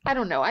 I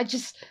don't know.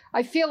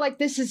 I feel like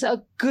this is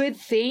a good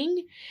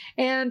thing.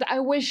 And I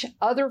wish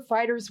other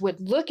fighters would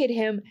look at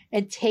him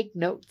and take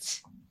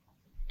notes.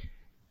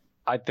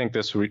 I think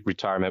this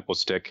retirement will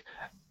stick,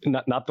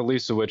 not the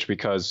least of which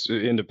because,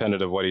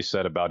 independent of what he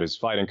said about his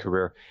fighting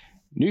career,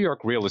 New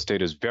York real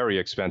estate is very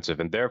expensive,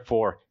 and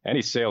therefore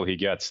any sale he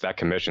gets, that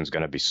commission is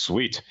going to be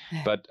sweet.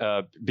 But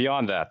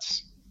beyond that,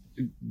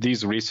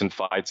 these recent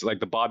fights,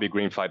 like the Bobby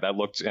Green fight, that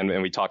looked,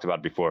 and we talked about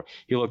it before,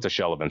 he looked a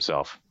shell of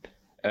himself.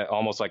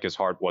 Almost like his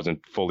heart wasn't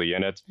fully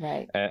in it.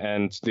 Right.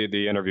 And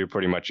the interview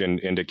pretty much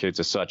indicates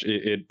as such.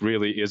 It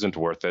really isn't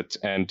worth it.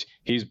 And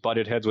he's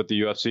butted heads with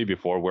the UFC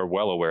before. We're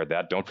well aware of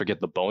that. Don't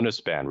forget the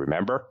bonus ban,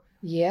 remember?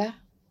 Yeah.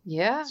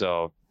 Yeah.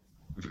 So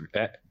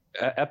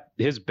at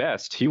his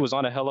best, he was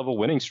on a hell of a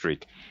winning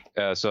streak.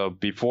 So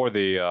before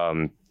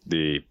the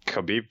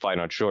Khabib fight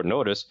on short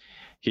notice,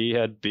 he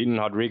had beaten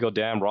Rodrigo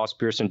Dam, Ross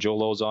Pearson, Joe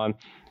Lauzon,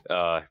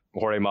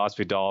 Jorge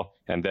Masvidal,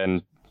 and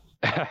then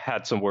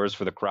had some words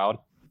for the crowd,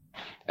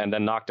 and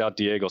then knocked out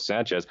Diego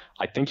Sanchez.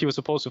 I think he was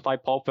supposed to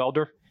fight Paul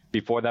Felder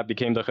before that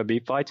became the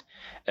Khabib fight.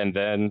 And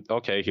then,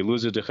 okay, he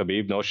loses to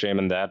Khabib, no shame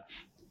in that.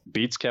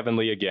 Beats Kevin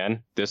Lee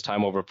again, this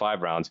time over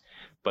 5 rounds.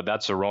 But that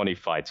Cerrone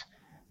fight,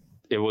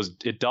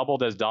 it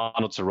doubled as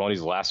Donald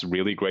Cerrone's last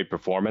really great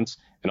performance,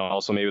 and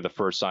also maybe the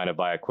first sign of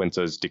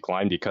Iaquinta's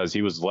decline, because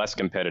he was less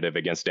competitive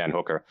against Dan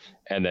Hooker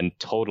and then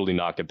totally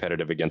not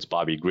competitive against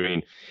Bobby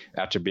Green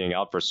after being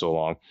out for so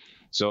long.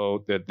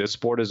 So this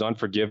sport is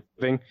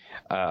unforgiving.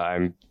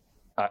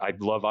 I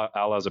love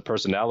Al as a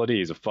personality.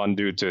 He's a fun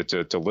dude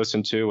to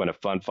listen to and a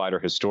fun fighter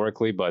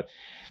historically. But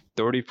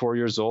 34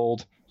 years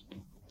old,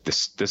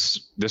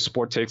 this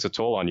sport takes a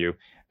toll on you.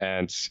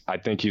 And I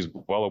think he's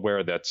well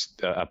aware that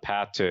a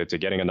path to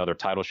getting another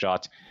title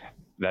shot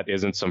that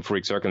isn't some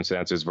freak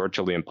circumstance is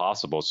virtually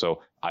impossible.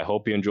 So I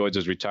hope he enjoys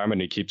his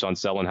retirement and he keeps on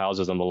selling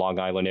houses in the Long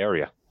Island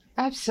area.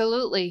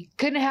 Absolutely.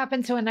 Couldn't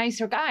happen to a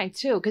nicer guy,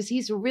 too, because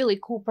he's a really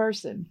cool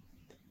person.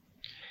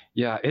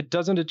 Yeah, it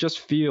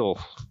just feel,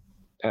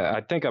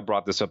 I think I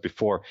brought this up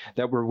before,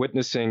 that we're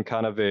witnessing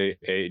kind of a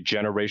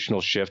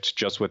generational shift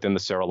just within the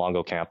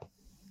Serra-Longo camp.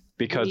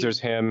 Because there's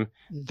him,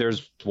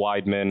 there's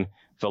Weidman,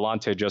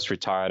 Vellante just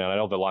retired, and I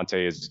know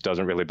Vellante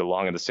doesn't really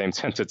belong in the same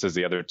sentence as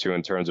the other two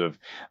in terms of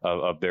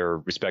their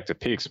respective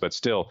peaks, but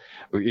still,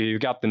 you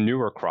got the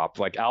newer crop.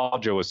 Like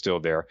Aljo is still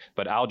there,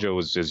 but Aljo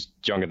is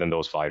younger than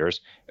those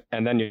fighters.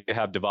 And then you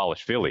have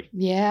Dvalishvili.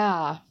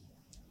 Yeah.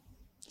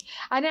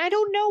 And I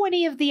don't know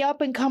any of the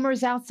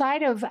up-and-comers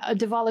outside of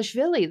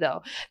Dvalishvili,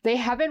 though. They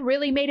haven't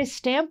really made a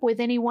stamp with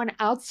anyone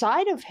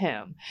outside of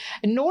him.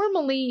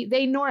 Normally,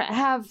 they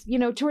have,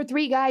 2 or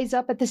 3 guys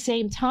up at the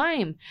same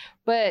time.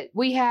 But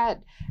we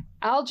had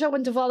Aljo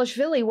and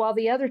Dvalishvili while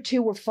the other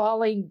 2 were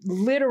falling,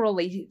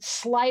 literally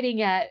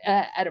sliding at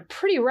a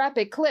pretty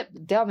rapid clip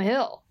down the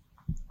hill.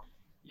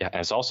 Yeah, and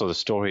it's also the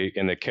story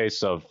in the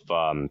case of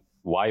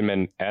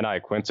Weidman and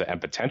Iaquinta,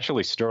 and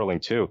potentially Sterling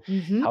too,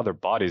 how their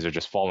bodies are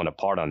just falling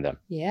apart on them.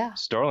 Yeah.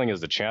 Sterling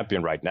is the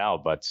champion right now,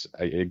 but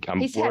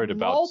He's worried had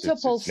about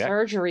multiple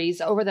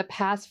surgeries over the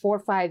past 4 or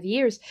 5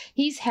 years.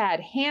 He's had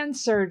hand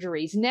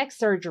surgeries, neck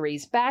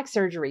surgeries, back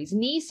surgeries,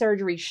 knee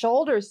surgery,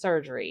 shoulder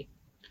surgery.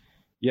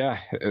 Yeah,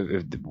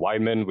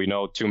 Weidman, we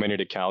know too many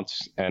to count,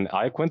 and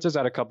Iaquinta's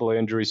had a couple of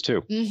injuries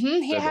too.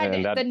 He had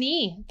the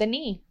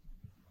knee.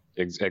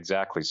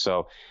 Exactly.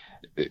 So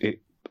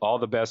all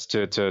the best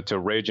to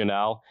Rage and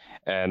Al.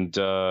 And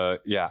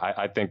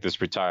I think this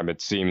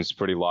retirement seems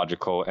pretty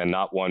logical and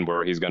not one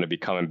where he's going to be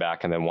coming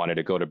back and then wanting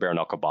to go to bare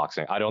knuckle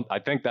boxing. I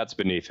think that's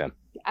beneath him.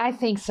 I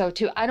think so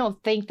too. I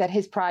don't think that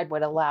his pride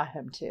would allow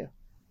him to.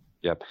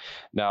 Yep.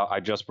 Now, I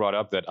just brought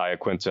up that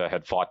Iaquinta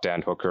had fought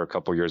Dan Hooker a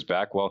couple years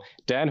back. Well,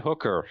 Dan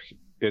Hooker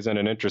is in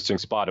an interesting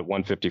spot at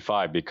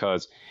 155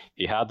 because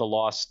he had the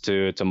loss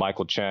to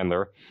Michael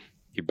Chandler.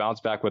 He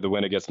bounced back with a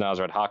win against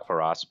Nasrat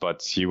Haqparast,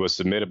 but he was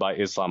submitted by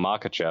Islam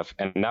Makhachev,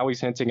 and now he's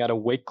hinting at a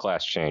weight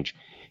class change.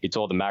 He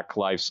told the Mac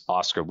Life's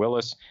Oscar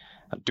Willis,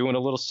 "I'm doing a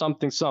little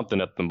something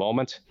at the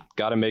moment.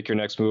 Got to make your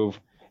next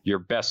move your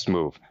best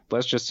move.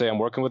 Let's just say I'm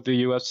working with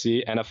the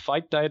UFC and a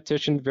fight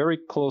dietitian very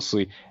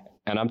closely,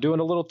 and I'm doing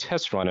a little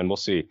test run, and we'll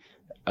see.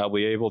 I'll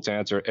be able to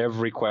answer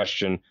every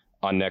question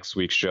on next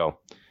week's show."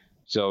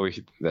 So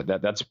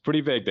that's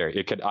pretty vague there.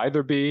 It could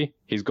either be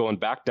he's going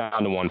back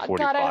down to 145.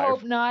 God, I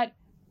hope not.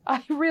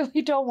 I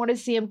really don't want to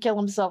see him kill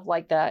himself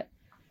like that.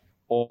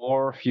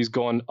 Or he's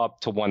going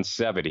up to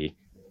 170.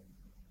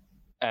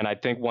 And I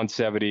think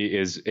 170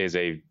 is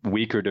a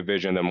weaker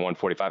division than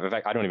 145. In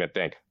fact, I don't even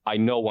think. I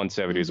know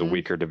 170 is a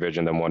weaker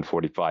division than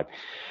 145.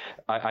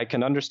 I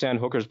can understand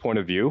Hooker's point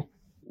of view,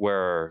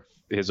 where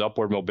his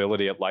upward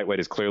mobility at lightweight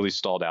is clearly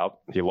stalled out.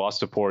 He lost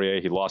to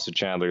Poirier, he lost to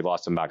Chandler, he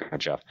lost to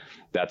Makhachev.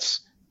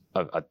 That's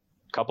a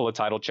couple of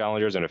title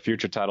challengers and a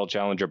future title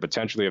challenger,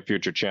 potentially a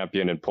future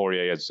champion in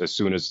Poirier as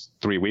soon as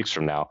 3 weeks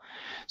from now.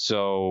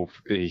 So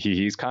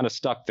he's kind of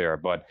stuck there,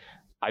 but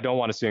I don't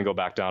want to see him go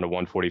back down to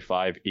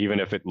 145, even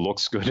if it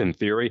looks good in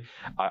theory.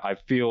 I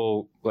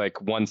feel like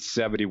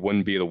 170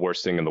 wouldn't be the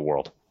worst thing in the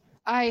world.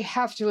 I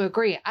have to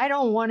agree. I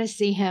don't want to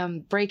see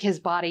him break his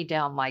body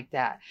down like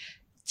that.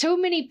 Too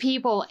many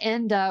people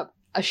end up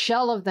a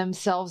shell of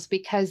themselves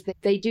because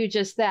they do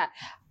just that.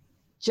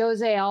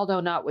 Jose Aldo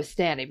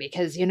notwithstanding,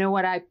 because you know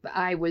what?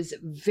 I was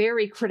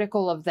very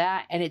critical of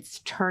that, and it's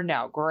turned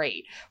out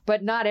great.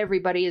 But not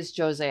everybody is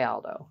Jose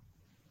Aldo.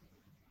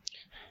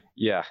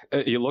 Yeah,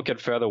 you look at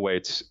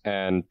featherweights,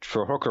 and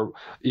for Hooker,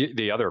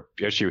 the other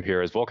issue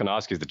here is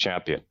Volkanovski's the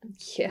champion.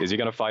 Yeah. Is he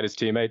going to fight his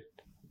teammate?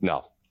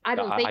 No. I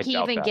don't think he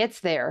even gets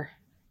there.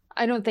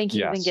 I don't think he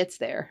even gets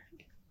there.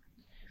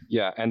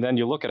 Yeah, and then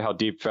you look at how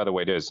deep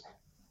featherweight is.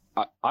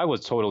 I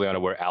was totally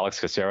unaware Alex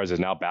Caceres is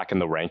now back in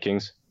the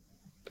rankings.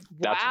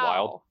 That's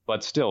wild.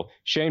 But still,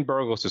 Shane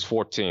Burgos is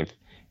 14th.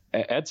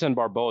 Edson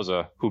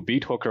Barboza, who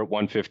beat Hooker at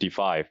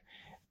 155,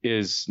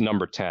 is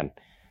number 10.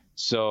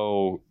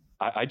 So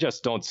I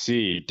just don't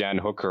see Dan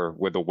Hooker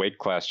with a weight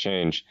class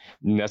change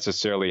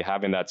necessarily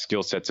having that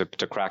skill set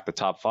to crack the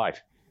top 5.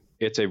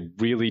 It's a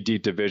really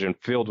deep division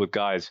filled with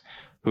guys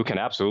who can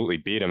absolutely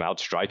beat him,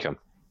 outstrike him,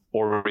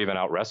 or even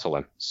out wrestle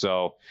him.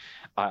 So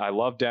I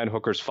love Dan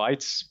Hooker's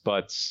fights,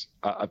 but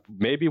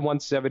maybe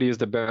 170 is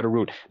the better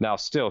route. Now,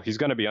 still, he's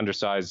going to be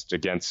undersized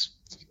against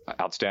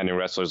outstanding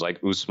wrestlers like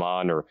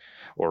Usman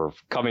or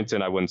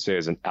Covington. I wouldn't say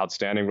is an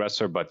outstanding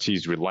wrestler, but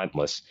he's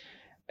relentless.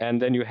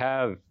 And then you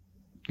have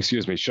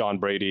Sean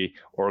Brady,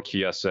 or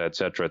Chiesa, et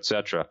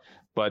cetera.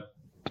 But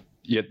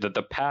yet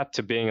the path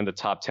to being in the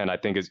top 10, I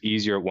think, is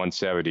easier at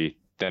 170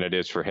 than it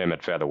is for him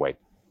at featherweight.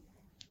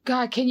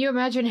 God, can you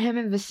imagine him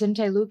and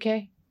Vicente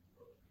Luque?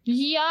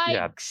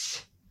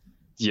 Yikes.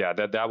 Yeah,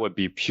 that would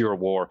be pure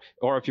war.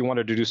 Or if you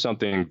wanted to do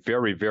something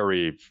very,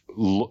 very,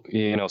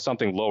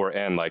 something lower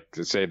end, like,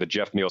 say, the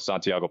Jeff Neal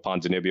Santiago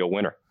Ponzinibbio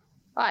winner.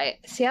 I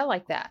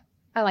like that.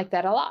 I like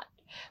that a lot.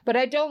 But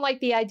I don't like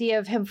the idea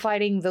of him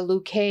fighting the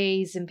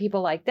Luques and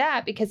people like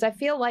that, because I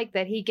feel like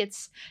that he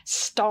gets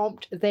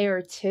stomped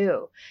there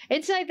too.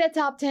 Inside that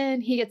top 10,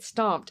 he gets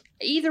stomped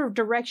either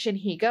direction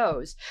he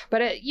goes.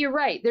 But you're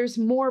right. There's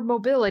more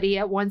mobility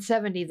at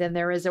 170 than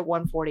there is at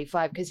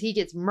 145, because he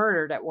gets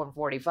murdered at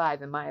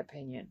 145, in my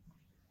opinion.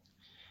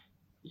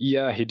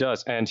 Yeah, he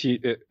does. And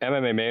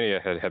MMA Mania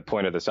had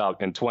pointed this out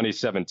in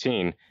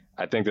 2017.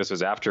 I think this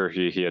is after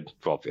he had,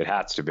 well, it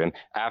has to have been,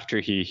 after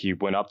he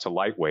went up to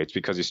lightweights,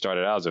 because he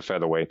started out as a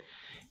featherweight.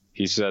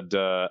 He said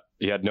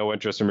he had no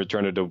interest in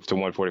returning to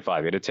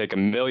 145. It'd take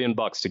 $1 million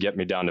to get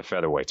me down to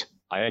featherweight.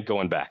 I ain't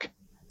going back.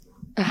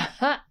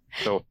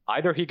 So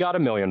either he got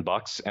 $1 million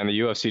and the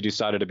UFC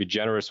decided to be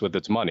generous with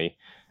its money,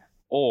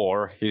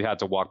 or he had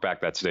to walk back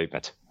that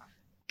statement.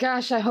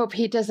 Gosh, I hope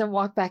he doesn't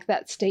walk back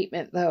that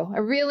statement, though. I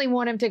really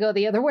want him to go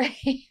the other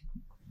way.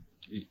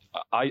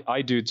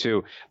 I do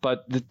too,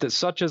 but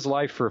such is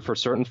life for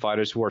certain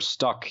fighters who are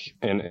stuck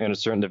in a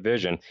certain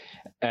division,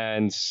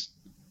 and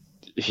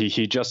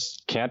he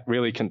just can't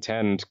really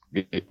contend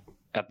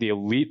at the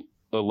elite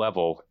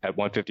level at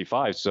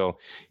 155. So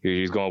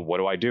he's going, what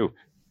do I do?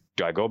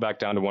 Do I go back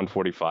down to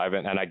 145?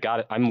 And I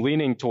got it. I'm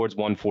leaning towards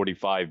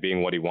 145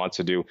 being what he wants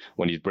to do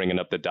when he's bringing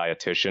up the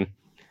dietitian.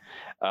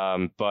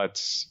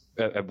 But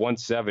at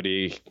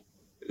 170.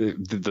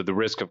 The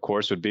risk, of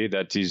course, would be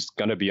that he's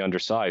going to be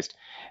undersized.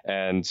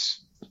 And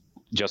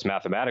just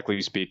mathematically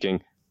speaking,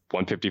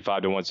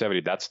 155 to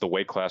 170, that's the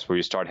weight class where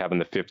you start having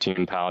the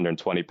 15-pound and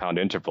 20-pound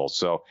intervals.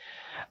 So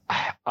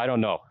I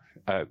don't know.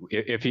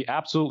 If he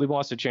absolutely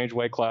wants to change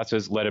weight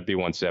classes, let it be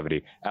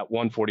 170. At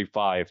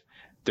 145,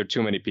 there are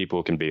too many people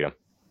who can beat him.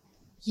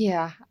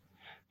 Yeah.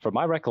 From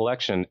my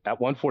recollection,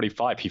 at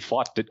 145, he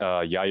fought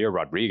Yair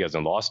Rodriguez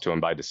and lost to him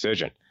by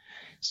decision.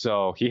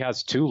 So he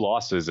has 2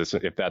 losses.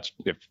 If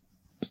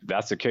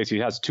that's the case, he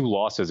has 2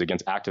 losses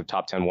against active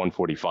top 10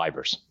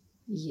 145ers.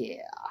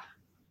 Yeah.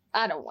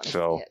 I don't want to see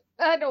it.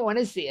 I don't want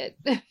to see it.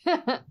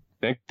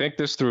 Think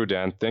this through,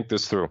 Dan. Think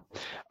this through.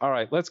 All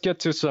right, let's get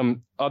to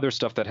some other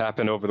stuff that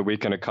happened over the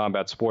weekend in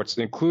combat sports,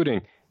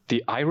 including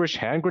the Irish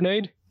hand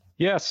grenade.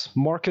 Yes,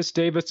 Marcus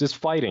Davis is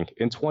fighting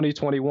in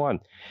 2021,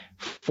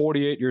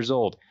 48 years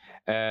old.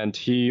 And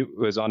he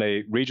was on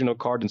a regional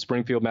card in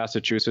Springfield,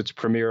 Massachusetts,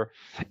 Premier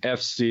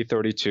FC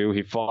 32.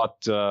 He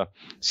fought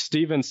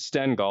Steven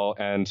Stengal.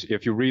 And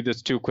if you read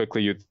this too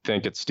quickly, you'd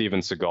think it's Steven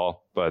Seagal.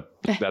 But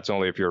that's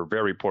only if you're a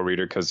very poor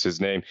reader, because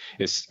his name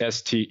is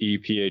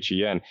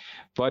Stephen.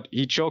 But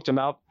he choked him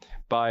out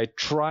by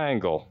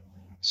triangle.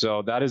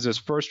 So that is his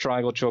first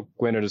triangle choke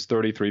win in his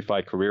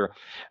 33-fight career.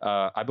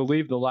 I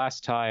believe the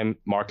last time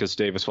Marcus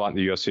Davis fought in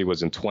the UFC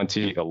was in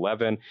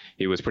 2011.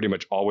 He was pretty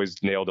much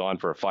always nailed on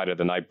for a fight of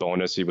the night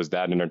bonus. He was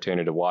that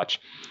entertaining to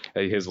watch.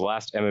 His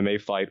last MMA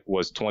fight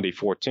was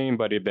 2014,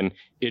 but he'd been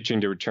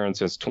itching to return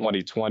since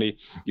 2020.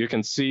 You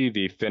can see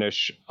the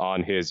finish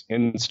on his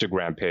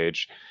Instagram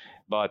page,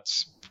 but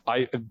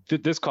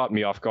this caught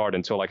me off guard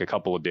until like a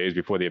couple of days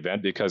before the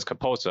event, because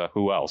Kaposa,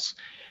 who else,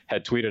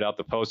 had tweeted out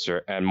the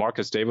poster, and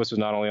Marcus Davis was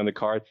not only on the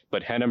card,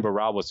 but Renan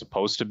Barão was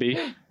supposed to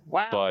be.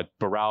 Wow. But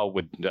Barão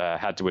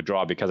had to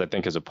withdraw because I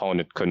think his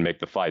opponent couldn't make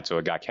the fight, so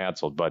it got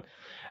canceled. But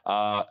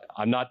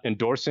I'm not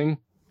endorsing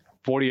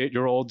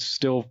 48-year-olds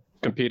still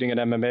competing in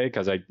MMA,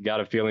 because I got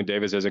a feeling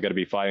Davis isn't going to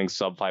be fighting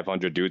sub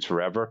 500 dudes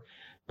forever.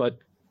 But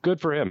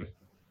good for him.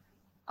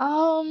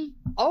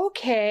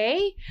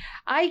 Okay.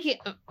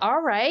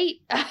 All right.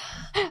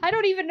 I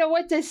don't even know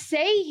what to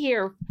say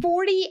here.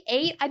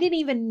 48. I didn't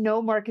even know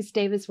Marcus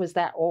Davis was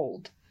that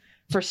old,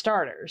 for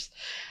starters.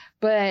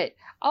 But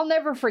I'll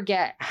never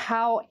forget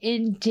how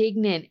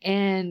indignant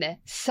and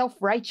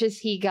self-righteous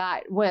he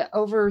got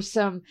over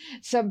some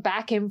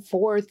back and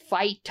forth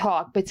fight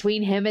talk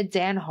between him and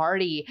Dan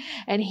Hardy.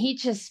 And he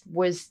just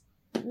was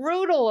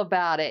brutal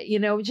about it,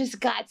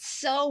 just got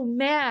so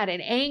mad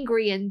and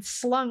angry and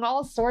slung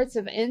all sorts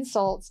of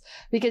insults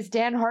because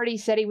Dan Hardy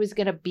said he was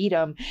going to beat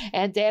him,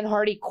 and Dan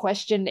Hardy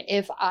questioned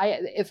if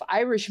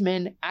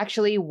Irishmen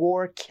actually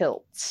wore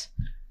kilts.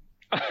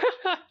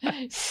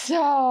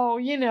 So,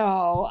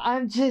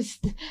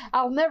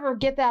 I'll never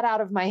get that out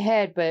of my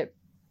head, but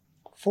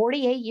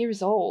 48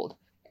 years old.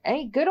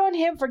 Hey, good on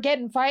him for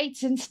getting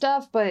fights and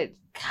stuff, but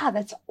God,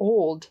 that's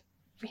old.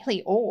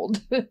 Really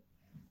old.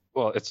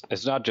 Well,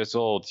 it's not just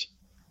old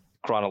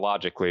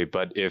chronologically,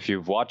 but if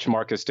you've watched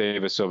Marcus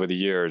Davis over the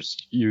years,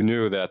 you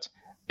knew that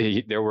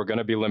there were going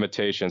to be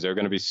limitations. There were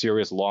going to be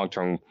serious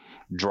long-term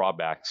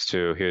drawbacks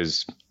to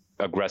his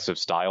aggressive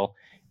style.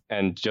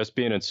 And just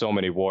being in so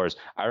many wars,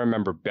 I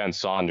remember Ben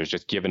Saunders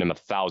just giving him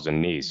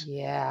 1,000 knees.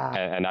 Yeah.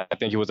 And I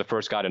think he was the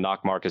first guy to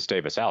knock Marcus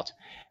Davis out.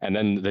 And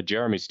then the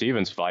Jeremy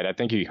Stevens fight, I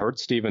think he hurt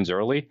Stevens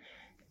early.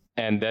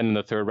 And then in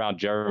the third round,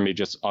 Jeremy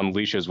just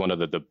unleashes one of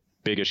the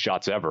biggest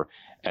shots ever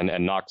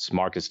and knocks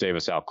Marcus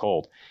Davis out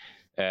cold.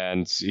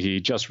 And he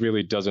just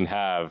really doesn't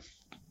have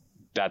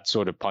that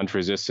sort of punch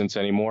resistance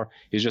anymore.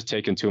 He's just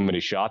taken too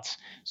many shots.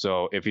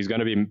 So if he's going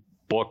to be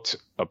booked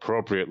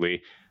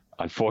appropriately,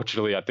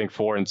 unfortunately, I think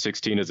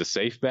 4-16 is a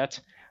safe bet,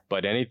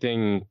 but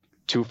anything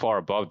too far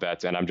above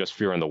that, and I'm just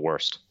fearing the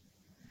worst.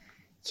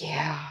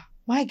 Yeah.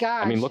 My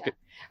gosh. I mean, look at,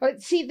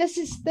 But see, this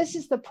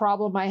is the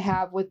problem I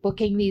have with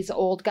booking these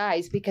old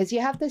guys, because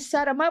you have to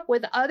set them up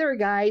with other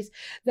guys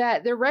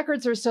that their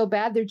records are so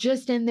bad, they're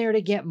just in there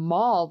to get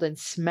mauled and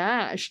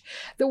smashed.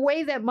 The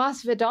way that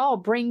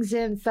Masvidal brings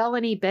in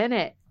Felony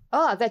Bennett,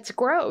 oh, that's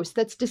gross.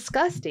 That's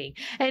disgusting.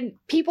 And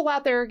people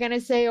out there are going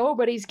to say, oh,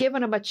 but he's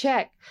giving him a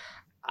check.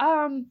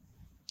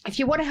 If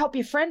you want to help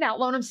your friend out,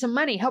 loan him some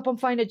money, help him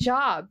find a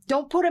job.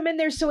 Don't put him in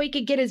there so he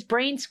could get his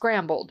brain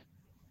scrambled.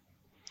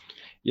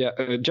 Yeah,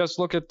 just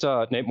look at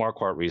Nate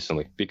Marquardt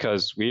recently,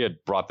 because we had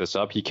brought this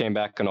up. He came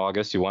back in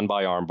August. He won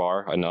by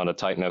armbar and on a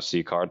Titan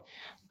FC card.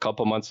 A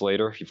couple months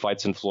later, he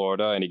fights in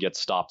Florida and he gets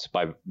stopped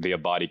via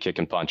body kick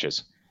and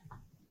punches.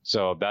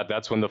 So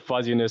that's when the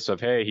fuzziness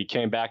of, hey, he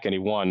came back and he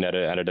won at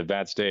an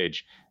advanced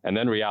stage, and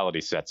then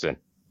reality sets in.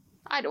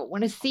 I don't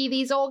want to see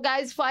these old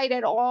guys fight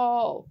at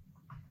all.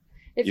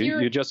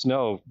 You just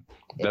know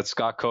that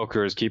Scott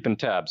Coker is keeping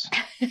tabs.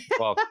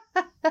 Well,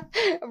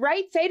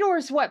 right?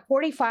 Fedor's what,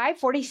 45,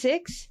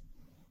 46?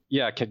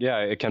 Yeah.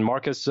 Can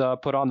Marcus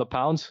put on the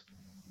pounds?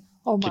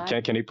 Oh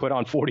my. Can he put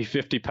on 40,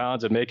 50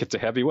 pounds and make it to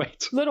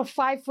heavyweight? Little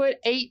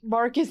 5'8"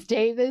 Marcus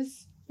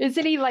Davis.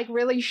 Isn't he like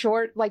really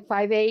short, like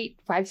 5'8",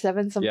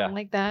 5'7", something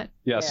like that?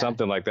 Yeah,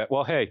 something like that.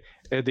 Well, hey,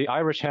 the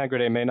Irish hand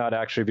grenade may not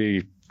actually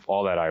be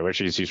all that Irish.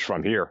 He's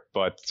from here,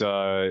 but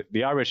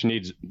the Irish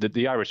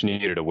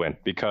needed a win,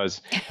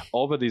 because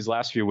over these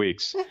last few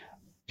weeks,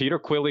 Peter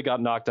Quilley got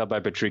knocked out by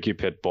Patricky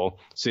Pitbull.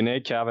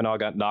 Sinead Kavanaugh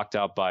got knocked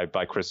out by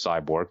Chris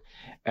Cyborg,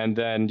 and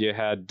then you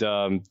had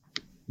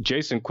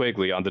Jason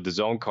Quigley on the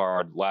DAZN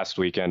card last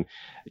weekend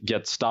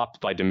get stopped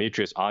by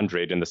Demetrius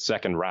Andrade in the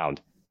second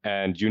round.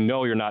 And you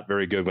know you're not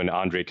very good when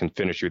Andre can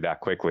finish you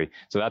that quickly.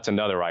 So that's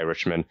another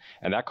Irishman.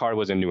 And that card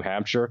was in New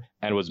Hampshire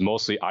and was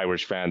mostly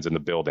Irish fans in the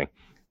building.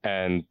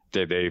 And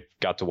they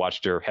got to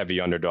watch their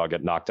heavy underdog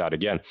get knocked out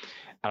again.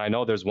 And I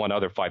know there's one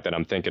other fight that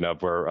I'm thinking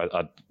of where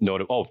a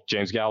note of,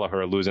 James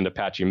Gallagher losing to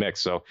Patchy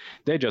Mix. So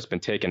they've just been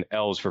taking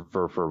L's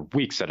for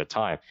weeks at a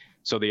time.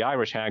 So the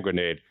Irish hand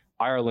grenade,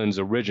 Ireland's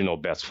original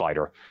best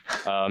fighter.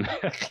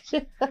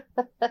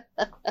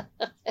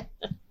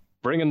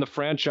 Bringing the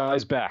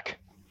franchise back.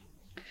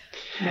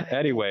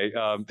 Anyway,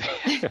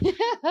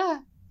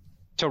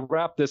 to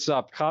wrap this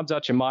up,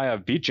 Khamzat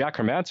Chimaev beat Jack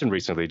Hermanson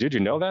recently. Did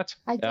you know that?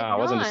 I did not.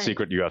 It wasn't a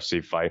secret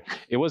UFC fight.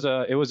 It was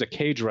a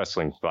cage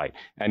wrestling fight,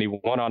 and he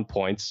won on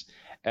points.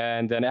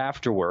 And then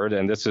afterward,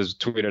 and this is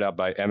tweeted out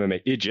by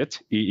MMA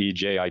Ejit,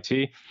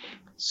 EEJIT,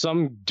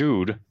 some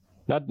dude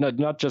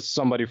Not just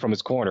somebody from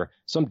his corner.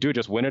 Some dude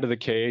just went into the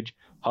cage,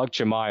 hugged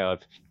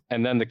Chimaev,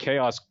 and then the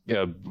chaos,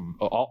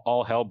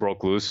 all hell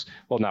broke loose.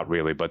 Well, not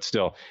really, but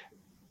still,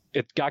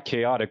 it got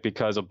chaotic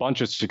because a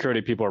bunch of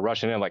security people are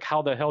rushing in. Like,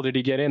 how the hell did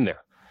he get in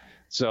there?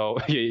 So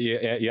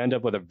you end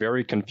up with a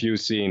very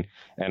confused scene.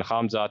 And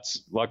Khamzat,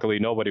 luckily,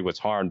 nobody was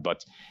harmed,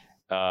 but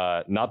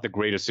not the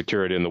greatest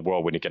security in the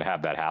world when you can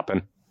have that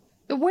happen.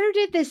 Where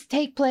did this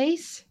take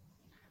place?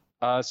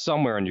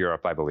 Somewhere in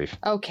Europe, I believe.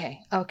 Okay.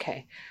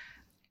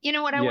 You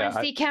know what? I want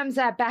to see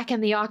Khamzat back in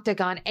the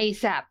octagon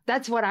ASAP.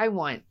 That's what I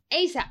want.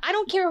 ASAP. I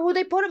don't care who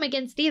they put him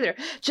against either.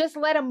 Just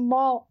let him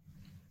maul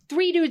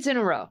 3 dudes in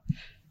a row.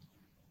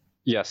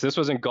 Yes, this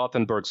was in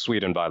Gothenburg,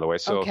 Sweden, by the way.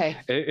 So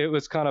it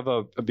was kind of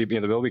a BB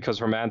in the middle because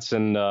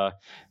Hermansson,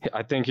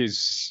 I think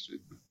he's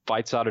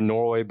fights out of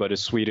Norway, but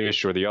is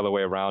Swedish or the other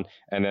way around.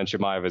 And then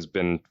Chimaev has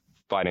been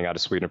fighting out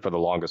of Sweden for the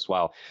longest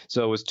while.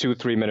 So it was 2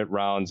 3-minute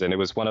rounds, and it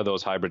was one of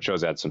those hybrid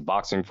shows. It had some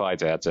boxing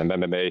fights, it had some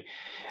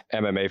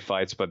MMA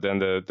fights, but then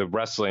the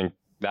wrestling,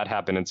 that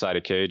happened inside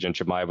a cage, and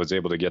Chimaev was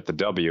able to get the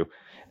W.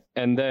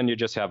 And then you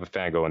just have a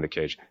fan go in the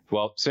cage.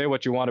 Well, say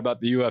what you want about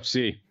the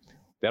UFC.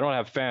 They don't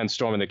have fans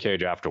storming the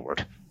cage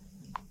afterward.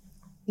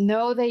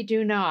 No, they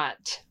do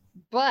not.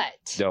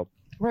 But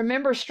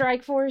remember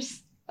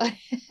Strikeforce?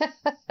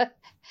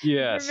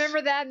 Yes.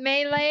 Remember that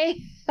melee?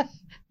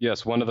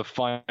 Yes, one of the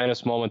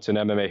finest moments in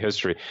MMA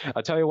history.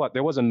 I tell you what,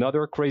 there was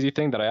another crazy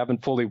thing that I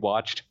haven't fully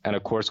watched, and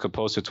of course,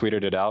 Kaposa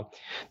tweeted it out.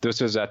 This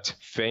is at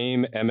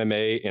Fame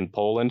MMA in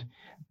Poland.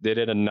 They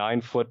did a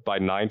 9-foot by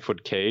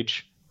 9-foot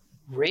cage.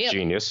 Really?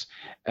 Genius.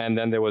 And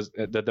then there was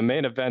the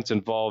main events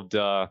involved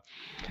a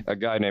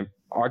guy named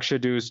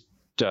Arkadiusz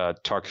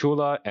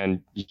Tarkula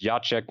and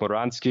Jacek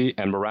Moransky,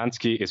 and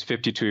Moransky is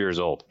 52 years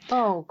old.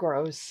 Oh,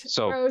 gross.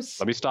 So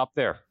let me stop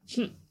there.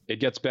 It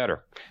gets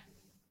better.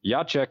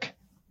 Jacek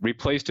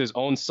replaced his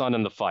own son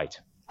in the fight.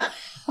 Let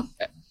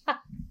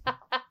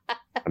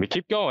me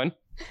keep going.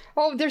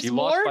 Oh, there's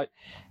more?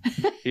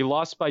 He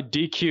lost by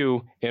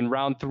DQ in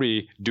round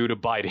 3 due to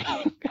biting.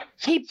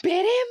 He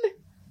bit him?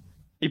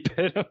 He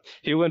bit him.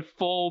 He went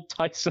full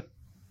Tyson.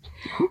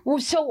 Well,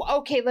 so,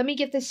 okay, let me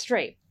get this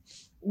straight.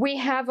 We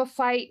have a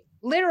fight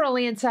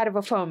literally inside of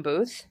a phone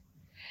booth.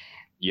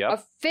 Yep.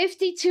 A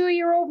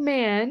 52-year-old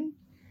man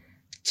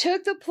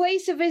took the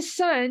place of his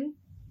son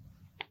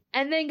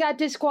and then got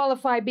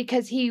disqualified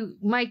because he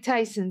Mike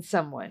Tyson's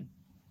someone.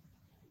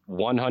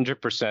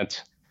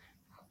 100%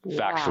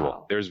 factual.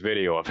 Wow. There's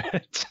video of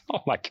it.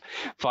 Oh my!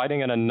 Fighting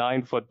in a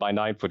 9-foot by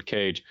 9-foot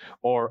cage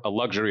or a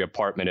luxury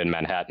apartment in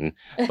Manhattan,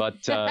 but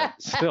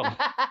still.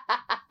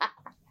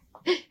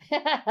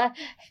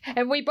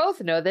 And we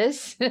both know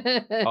this.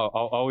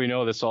 We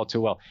know this all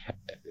too well,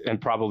 and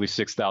probably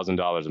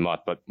 $6,000 a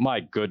month. But my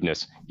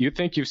goodness, you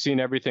think you've seen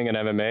everything in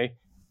MMA?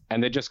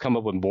 And they just come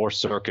up with more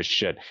circus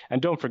shit.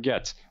 And don't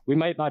forget, we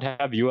might not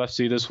have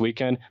UFC this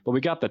weekend, but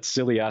we got that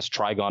silly ass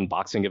Trigon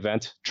boxing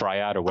event,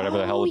 Triad or whatever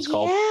the hell it's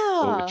called,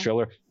 with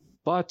Triller.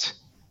 But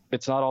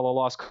it's not all a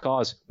lost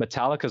cause.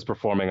 Metallica's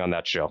performing on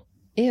that show.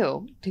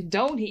 Ew!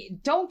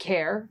 Don't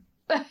care.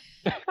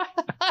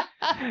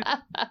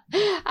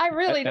 I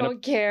really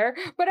don't care,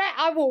 but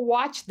I will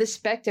watch the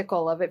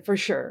spectacle of it for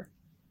sure.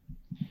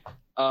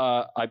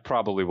 I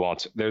probably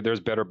won't. There's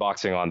better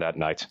boxing on that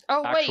night.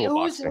 Oh,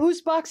 Actual wait,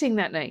 who's boxing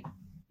that night?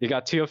 You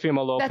got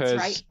Teofimo Lopez. That's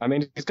right. I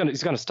mean, he's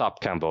gonna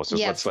stop Kambosos.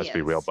 Yes, let's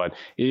be real. But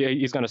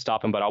he's gonna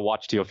stop him. But I'll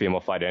watch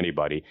Teofimo fight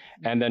anybody.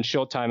 And then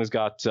Showtime has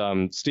got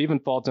Stephen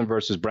Fulton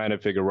versus Brandon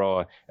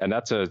Figueroa, and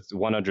that's a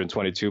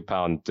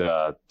 122-pound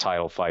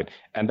title fight.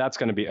 And that's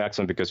going to be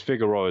excellent because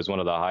Figueroa is one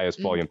of the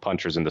highest volume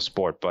punchers in the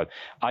sport. But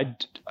I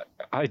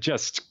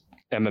just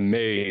am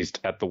amazed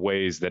at the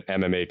ways that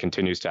MMA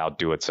continues to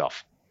outdo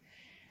itself.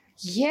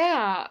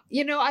 Yeah,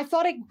 I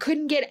thought it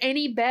couldn't get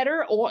any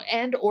better or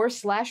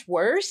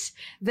worse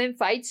than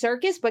Fight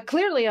Circus, but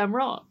clearly I'm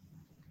wrong.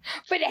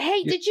 But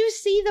hey, did you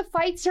see the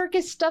Fight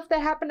Circus stuff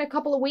that happened a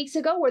couple of weeks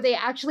ago where they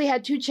actually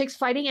had 2 chicks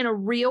fighting in a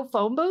real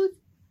phone booth?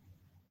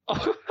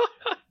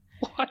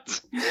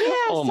 What? Yeah,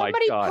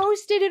 somebody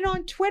posted it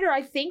on Twitter.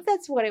 I think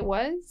that's what it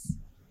was.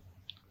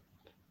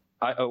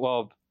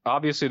 Well,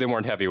 obviously they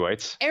weren't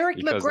heavyweights. Eric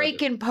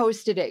McGraken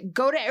posted it.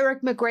 Go to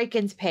Eric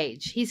McGraken's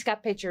page. He's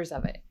got pictures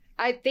of it.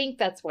 I think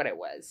that's what it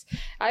was.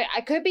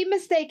 I could be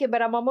mistaken,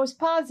 but I'm almost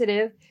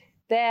positive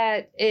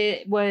that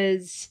it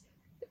was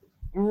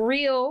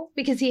real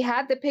because he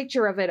had the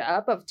picture of it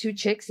up of 2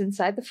 chicks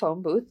inside the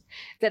phone booth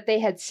that they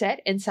had set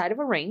inside of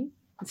a ring.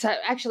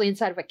 Actually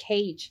inside of a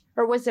cage.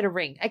 Or was it a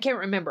ring? I can't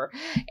remember.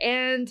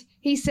 And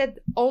he said,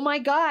 oh my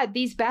God,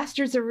 these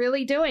bastards are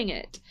really doing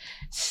it.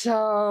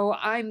 So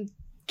I'm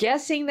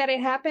guessing that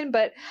it happened,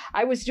 but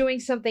I was doing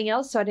something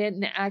else, so I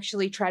didn't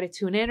actually try to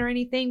tune in or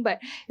anything. But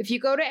if you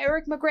go to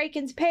Eric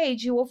McGraken's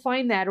page, you will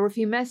find that, or if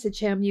you message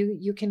him,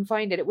 you can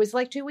find it. It was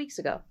like 2 weeks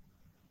ago.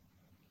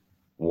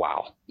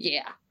 Wow.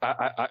 Yeah.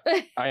 I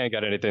ain't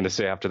got anything to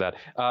say after that.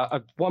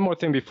 One more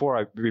thing before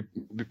I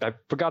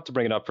forgot to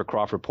bring it up for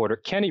Crawford Porter.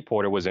 Kenny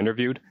Porter was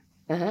interviewed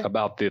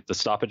about the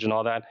stoppage and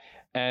all that,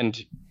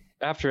 and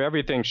after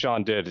everything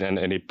Sean did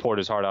and he poured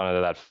his heart out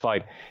into that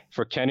fight,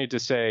 for Kenny to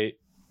say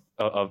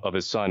of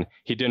his son,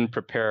 he didn't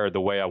prepare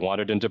the way I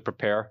wanted him to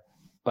prepare.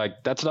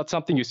 Like, that's not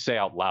something you say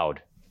out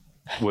loud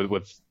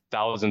with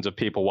thousands of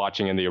people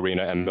watching in the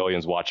arena and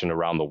millions watching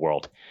around the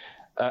world.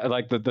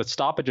 Like the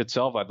stoppage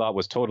itself, I thought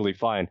was totally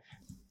fine,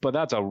 but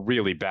that's a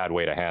really bad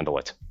way to handle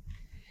it.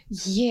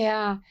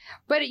 Yeah,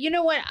 but you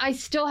know what? I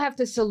still have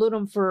to salute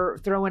him for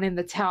throwing in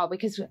the towel,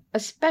 because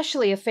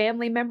especially a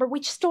family member, we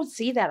just don't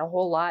see that a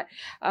whole lot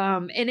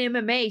in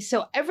MMA.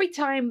 So every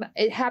time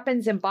it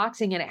happens in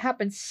boxing, and it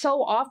happens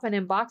so often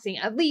in boxing,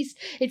 at least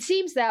it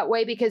seems that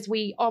way because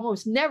we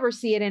almost never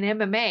see it in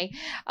MMA.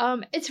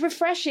 It's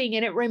refreshing,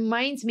 and it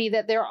reminds me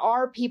that there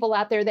are people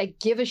out there that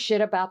give a shit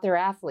about their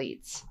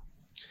athletes.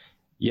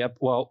 Yep.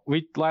 Well,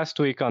 last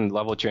week on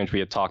Level Change, we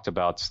had talked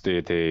about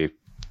the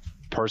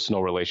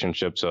personal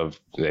relationships of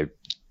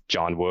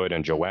John Wood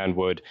and Joanne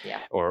Wood,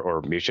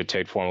 or Miesha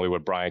Tate formerly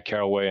with Brian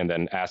Caraway, and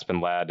then Aspen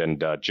Ladd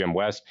and Jim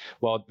West.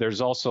 Well, there's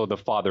also the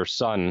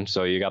father-son,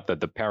 so you got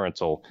the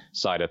parental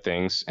side of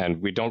things,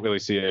 and we don't really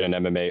see it in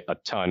MMA a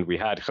ton. We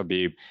had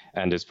Khabib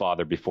and his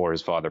father before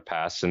his father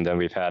passed, and then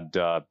we've had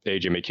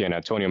AJ McKee and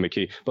Antonio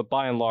McKee, but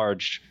by and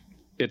large,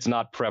 it's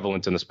not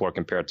prevalent in the sport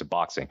compared to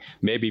boxing.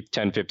 Maybe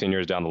 10, 15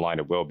 years down the line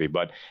it will be,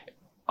 but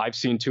I've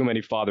seen too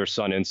many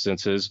father-son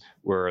instances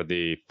where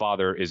the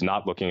father is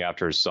not looking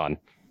after his son.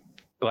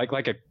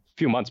 Like a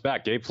few months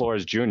back, Gabe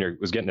Flores Jr.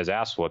 was getting his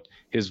ass whooped.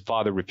 His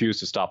father refused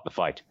to stop the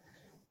fight.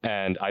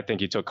 And I think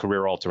he took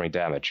career-altering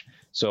damage.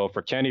 So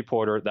for Kenny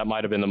Porter, that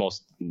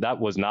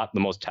was not the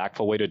most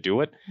tactful way to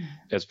do it,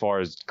 as far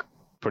as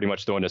pretty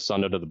much throwing his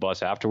son under the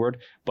bus afterward.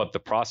 But the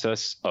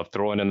process of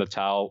throwing in the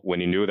towel when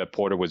he knew that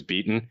Porter was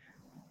beaten,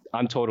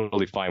 I'm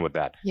totally fine with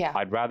that. Yeah.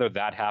 I'd rather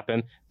that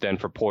happen than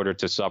for Porter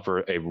to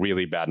suffer a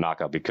really bad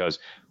knockout, because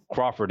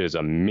Crawford is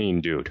a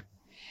mean dude.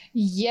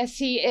 Yes,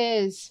 he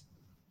is.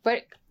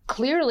 But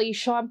clearly,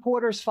 Sean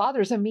Porter's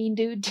father's a mean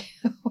dude,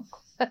 too.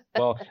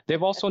 Well,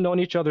 they've also known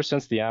each other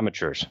since the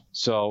amateurs.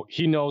 So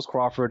he knows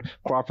Crawford.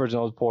 Crawford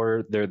knows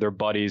Porter. They're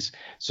buddies.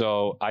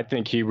 So I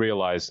think he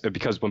realized,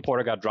 because when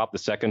Porter got dropped the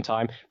second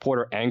time,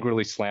 Porter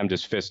angrily slammed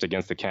his fist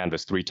against the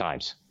canvas 3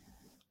 times.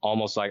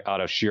 Almost like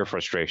out of sheer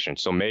frustration.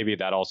 So maybe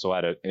that also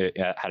had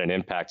an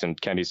impact. And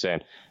Kenny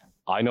saying,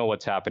 I know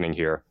what's happening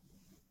here.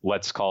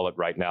 Let's call it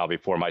right now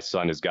before my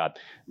son has got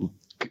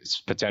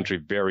potentially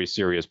very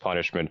serious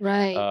punishment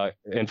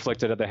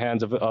inflicted at the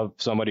hands of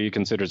somebody he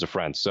considers a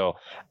friend. So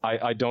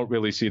I don't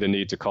really see the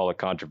need to call it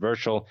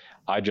controversial.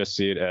 I just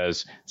see it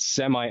as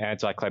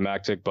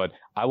semi-anticlimactic, but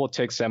I will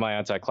take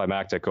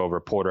semi-anticlimactic over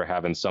Porter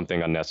having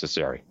something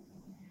unnecessary.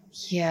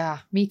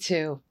 Yeah, me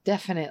too.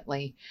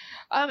 Definitely.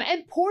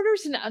 And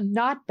Porter's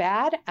not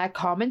bad at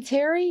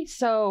commentary.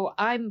 So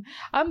I'm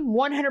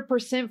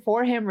 100%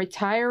 for him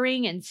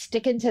retiring and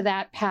sticking to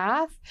that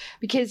path,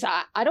 because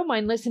I don't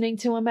mind listening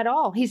to him at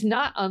all. He's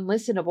not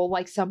unlistenable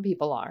like some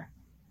people are.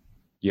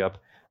 Yep.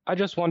 I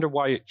just wonder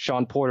why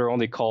Sean Porter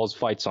only calls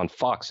fights on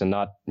Fox and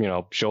not,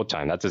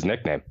 Showtime. That's his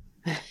nickname.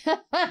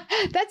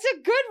 That's a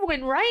good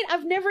one, right?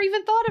 I've never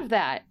even thought of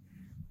that.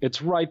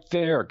 It's right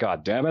there,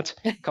 God damn it.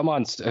 Come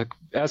on,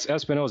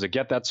 Espinoza,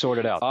 get that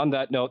sorted out. On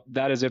that note,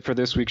 that is it for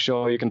this week's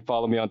show. You can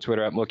follow me on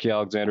Twitter at Mookie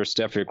Alexander,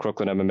 Steffi at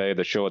Crooklyn MMA,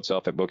 the show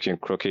itself at Mookie and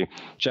Crookie.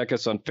 Check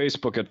us on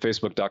Facebook at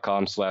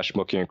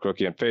facebook.com/Mookie and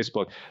Crookie. And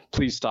Facebook,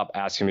 please stop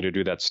asking me to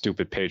do that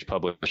stupid page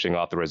publishing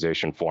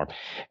authorization form.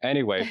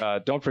 Anyway,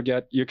 don't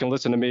forget, you can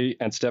listen to me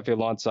and Steffi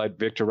alongside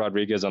Victor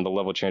Rodriguez on the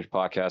Level Change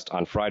podcast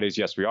on Fridays.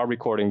 Yes, we are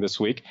recording this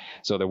week,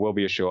 so there will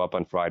be a show up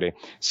on Friday.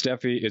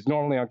 Steffi is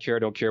normally on Care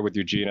Don't Care with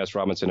Eugene S.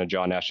 Robinson and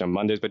John Nash on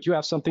Mondays, but you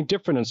have something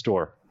different in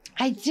store.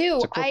 I do.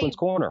 It's a Crooklyn's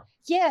Corner.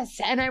 Yes,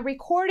 and I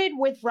recorded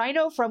with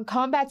Rhino from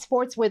Combat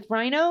Sports with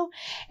Rhino,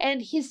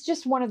 and he's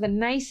just one of the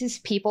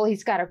nicest people.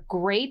 He's got a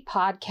great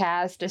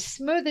podcast, a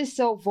smooth as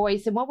silk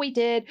voice, and what we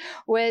did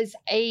was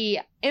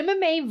a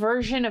MMA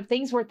version of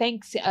things we're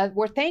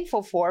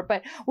thankful for,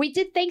 but we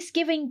did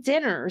Thanksgiving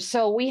dinner.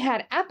 So we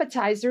had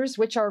appetizers,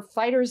 which are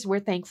fighters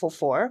we're thankful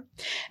for,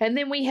 and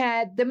then we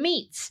had the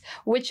meats,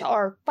 which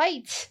are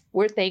fights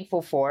we're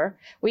thankful for.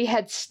 We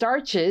had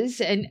starches,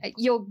 and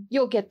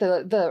you'll get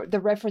the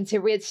reference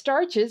here. We had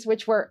starches,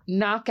 which were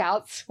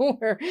knockouts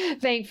we're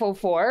thankful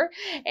for,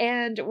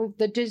 and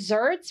the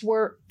desserts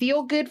were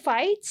feel-good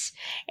fights,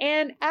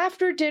 and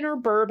after dinner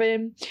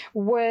bourbon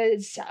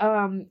was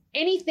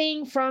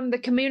anything from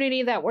the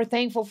community that we're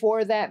thankful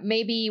for that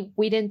maybe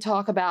we didn't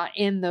talk about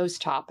in those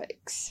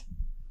topics.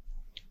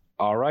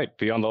 All right,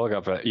 be on the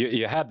lookout for that.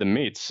 You had the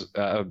meats.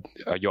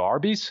 Your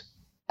Arby's?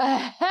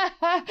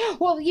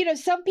 Well,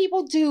 some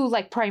people do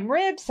like prime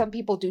rib, some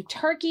people do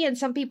turkey, and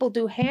some people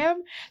do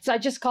ham. So I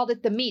just called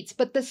it the meats.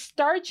 But the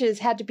starches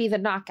had to be the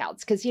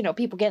knockouts because,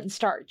 people getting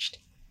starched.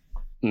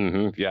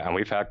 Mm-hmm. Yeah, and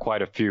we've had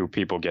quite a few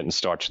people getting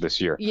starched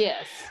this year.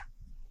 Yes.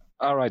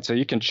 All right, so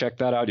you can check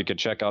that out. You can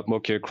check out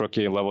Mookie,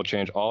 Crookie, and Level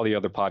Change, all the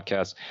other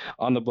podcasts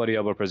on the Bloody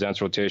Elbow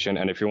Presents rotation.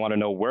 And if you want to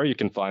know where you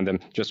can find them,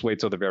 just wait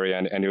till the very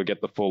end, and you'll get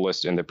the full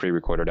list in the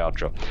pre-recorded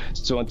outro.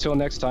 So until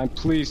next time,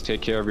 please take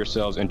care of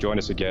yourselves and join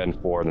us again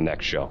for the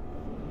next show.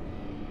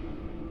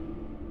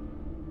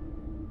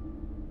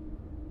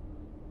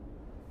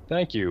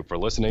 Thank you for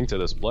listening to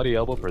this Bloody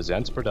Elbow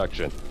Presents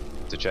production.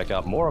 To check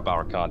out more of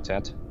our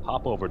content,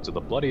 hop over to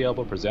the Bloody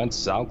Elbow Presents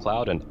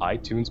SoundCloud and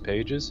iTunes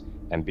pages,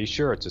 and be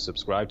sure to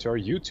subscribe to our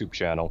YouTube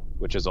channel,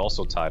 which is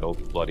also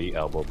titled Bloody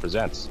Elbow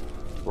Presents.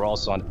 We're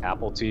also on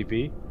Apple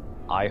TV,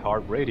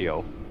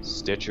 iHeartRadio,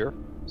 Stitcher,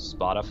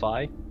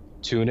 Spotify,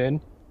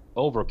 TuneIn,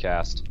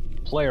 Overcast,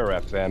 Player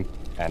FM,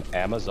 and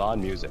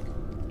Amazon Music.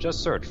 Just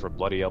search for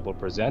Bloody Elbow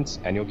Presents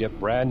and you'll get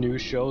brand new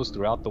shows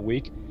throughout the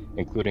week,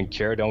 including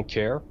Care Don't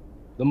Care,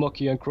 The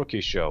Mookie and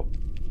Crookie Show,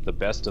 the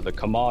Best of the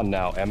Come On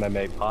Now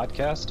MMA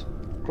podcast,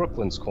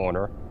 Crooklyn's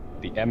Corner,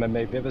 the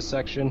MMA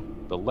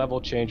Vivisection, the Level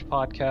Change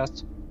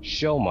podcast,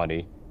 Show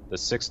Money, the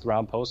 6th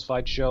Round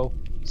Post-Fight Show,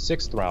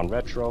 6th Round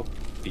Retro,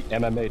 the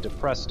MMA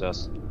Depressed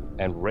Us,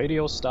 and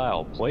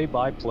radio-style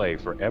play-by-play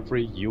for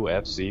every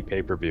UFC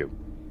pay-per-view.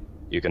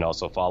 You can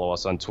also follow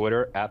us on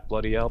Twitter at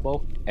Bloody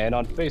Elbow and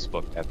on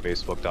Facebook at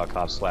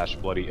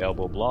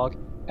facebook.com/BloodyElbowBlog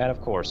and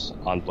of course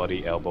on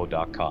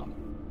BloodyElbow.com.